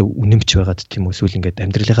үнэт зүйлдээ үнэмч байгаад тийм үү эсвэл ингээд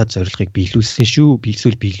амьдралынхаа зорилгыг биелүүлсэн шүү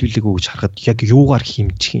эсвэл биелүүлээгүй гэж харахад яг юугаар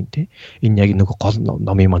хэмжих юм те энэ яг нэг гол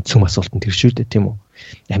номын маань цөм асуулт нь тэр шүү дээ тийм үү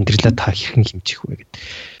амьдралаа та хэрхэн хэмжих вэ гэд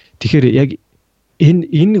тэгэхээр яг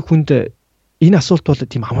энэ хүнд энэ асуулт бол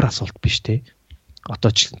тийм амар асуулт биш те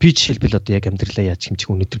одоо би жишээлбэл одоо яг амьдралаа яаж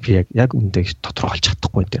хэмжих өнөөдөр би яг үндэ тодорхойлж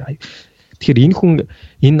чадахгүй тэр. Тэгэхээр энэ хүн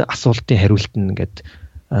энэ асуултын хариулт нь ингээд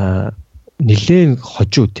нэлээд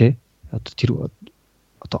хожуу те одоо тэр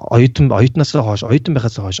одоо оюутнаас хойш оюутан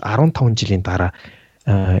байхаас хойш 15 жилийн дараа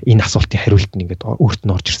энэ асуултын хариулт нь ингээд өөрт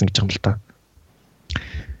нь орж ирсэн гэж юм л та.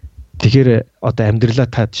 Тэгэхээр одоо амьдралаа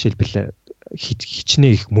та жишээлбэл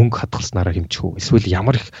хичнээн их мөнгө хадгалснараа хэмжих үү эсвэл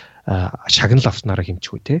ямар их шагнал авснараа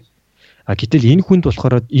хэмжих үү те. Гэтэл энэ хүнд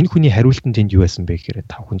болохоор энэ хүний хариулт нь тэнд юу байсан бэ гэхээр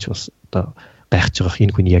та хүн ч бас одоо гайхаж байгаа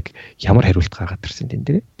энэ хүний яг ямар хариулт гаргаад ирсэн тэн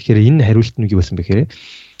дээр. Тэгэхээр энэ хариулт нь юу байсан бэ гэхээр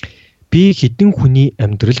би хэдэн хүний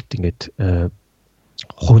амьдралд ингээд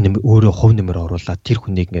өөрөө хувь нэмэр оруулаад тэр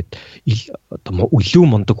хүнийг ингээд одоо өлөө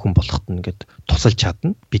мундаг хүн болоход нь ингээд тусалж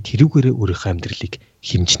чадна. Би тэрүүгээрээ өөрийнхөө амьдралыг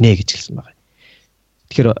хэмжнэ гэж хэлсэн байгаа.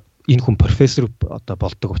 Тэгэхээр энэ хүн профессор одоо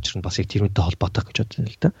болдог учраас бас яг тэрнтэй холбоотой гэж бодсон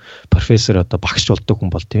л да. Профессор одоо багш болдог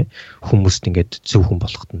хүн бол тийм хүмүүст ингээд зөв хүн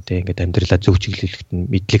болоход нь тийм ингээд амьдралаа зөв чиглүүлэхэд нь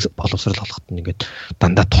мэдлэг боловсрал олоход нь ингээд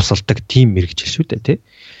дандаа тусалдаг тийм мэрэгжил шүү дээ тийм.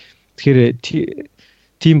 Тэгэхээр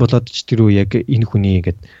тийм болоод ч тэр үе яг энэ хүний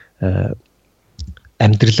ингээд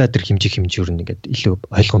амьдралаа тэр хэмжүүр нь ингээд илүү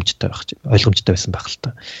ойлгомжтой байсан байх л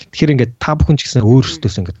та. Тэгэхээр ингээд та бүхэн ч гэсэн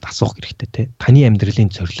өөрсдөөс ингээд асуух хэрэгтэй тийм. Таны амьдралын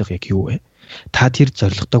зорилго яг юу вэ? Та тэр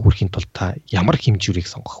зорилготойг хүрэхийн тулд та ямар хэмжүүрийг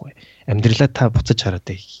сонгох вэ? Амьдралаа та буцаж хараад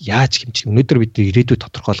яаж хэмжих? Өнөөдөр бид ирээдүйд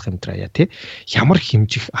тодорхойлох юмдраа тий. Ямар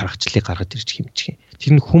хэмжих аргачлалыг гаргаж ирж хэмжих юм.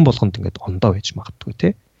 Тэр нь хүн болгонд ингээд ондоо байж магадгүй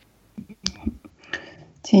тий.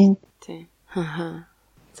 Тийм.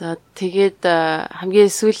 За тэгээд хамгийн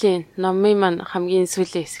сүүлийн номын маань хамгийн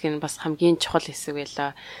сүүлийн хэсэг нь бас хамгийн чухал хэсэг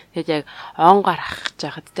байлаа. Тэгээд яг он гарах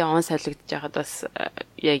жахад тий он солигдож жахад бас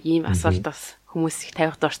яг ийм асуулт бас хүмүүс их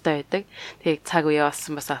тавих дуртай байдаг. Тэгээд цаг үе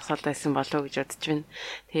болсон бас асуулт байсан болов уу гэж бодож байна.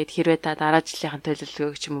 Тэгээд хэрвээ та дараа жилийн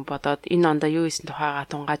төлөвлөгөөг ч юм уу бодоод энэ ондоо юу хийсэн тухайгаа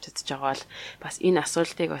тунгааж үзэж байгаа бол бас энэ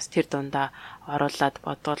асуултыг бас тэр дундаа оруулаад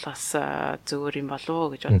бодвол бас зөвөр юм болов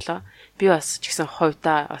уу гэж бодлоо. Би бас ч гэсэн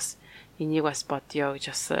хувьдаа бас энийг бас бодё гэж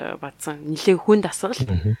бас бодсон. Нилээн хүнд асуулт.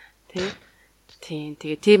 Тийм.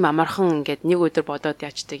 Тэгээд тийм амархан ингээд нэг өдөр бодоод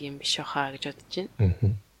яачдаг юм биш баха гэж бодож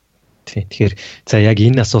байна. Тэгэхээр за яг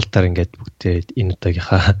энэ асуултаар ингээд бүгдээ энэ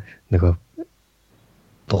удаагийнхаа нөгөө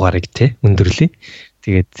дугаарыг те өндөрлөе.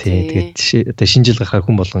 Тэгээд одоо шинэ жил гарахаар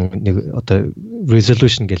хүн болгон нэг одоо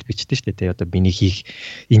resolution гэж бичдэг шүү дээ те. Одоо миний хийх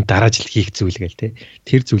энэ дараа жил хийх зүйл гээл те.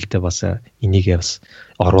 Тэр зүйлдээ бас энийг бас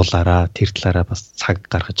оруулаараа тэр талаараа бас цаг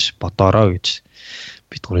гаргаж бодоорой гэж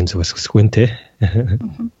бид гурийн зүгээс хүсэх байна те.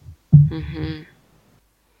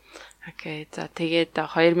 Окей. За тэгээд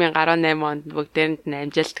 2018 онд бүгдээрэнд нь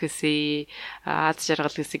амжилт хүсье. Аз жаргал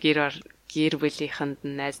хүсье гэр бүлийнхэнд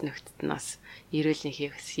найз нөхдөд нь бас эрүүл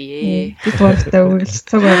нэхийг хүсье. Бид гуравтаа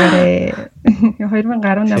үргэлжлэх байгаарэ.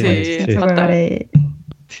 2018 онд байгаарэ.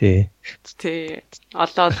 Тий.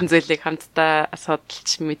 Олон зүйлийг хамтдаа судалж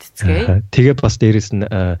мэдцгээе. Тэгээ бас дээрэс нь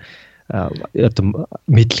одоо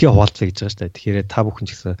мэдлэгээ хуваалцъя гэж байгаа шүү дээ. Тэгэхээр та бүхэн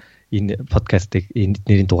ч гэсэн энэ подкастыг энэ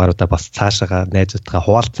нэрийн дугааруудаа бас цаашаага найзуудтайгаа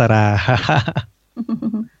хуваалцаараа.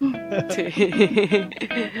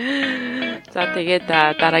 За тэгээд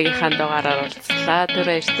дараагийнхаа дугаараар уулзлаа. Түр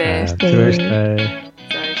баяртай. Түр баяртай.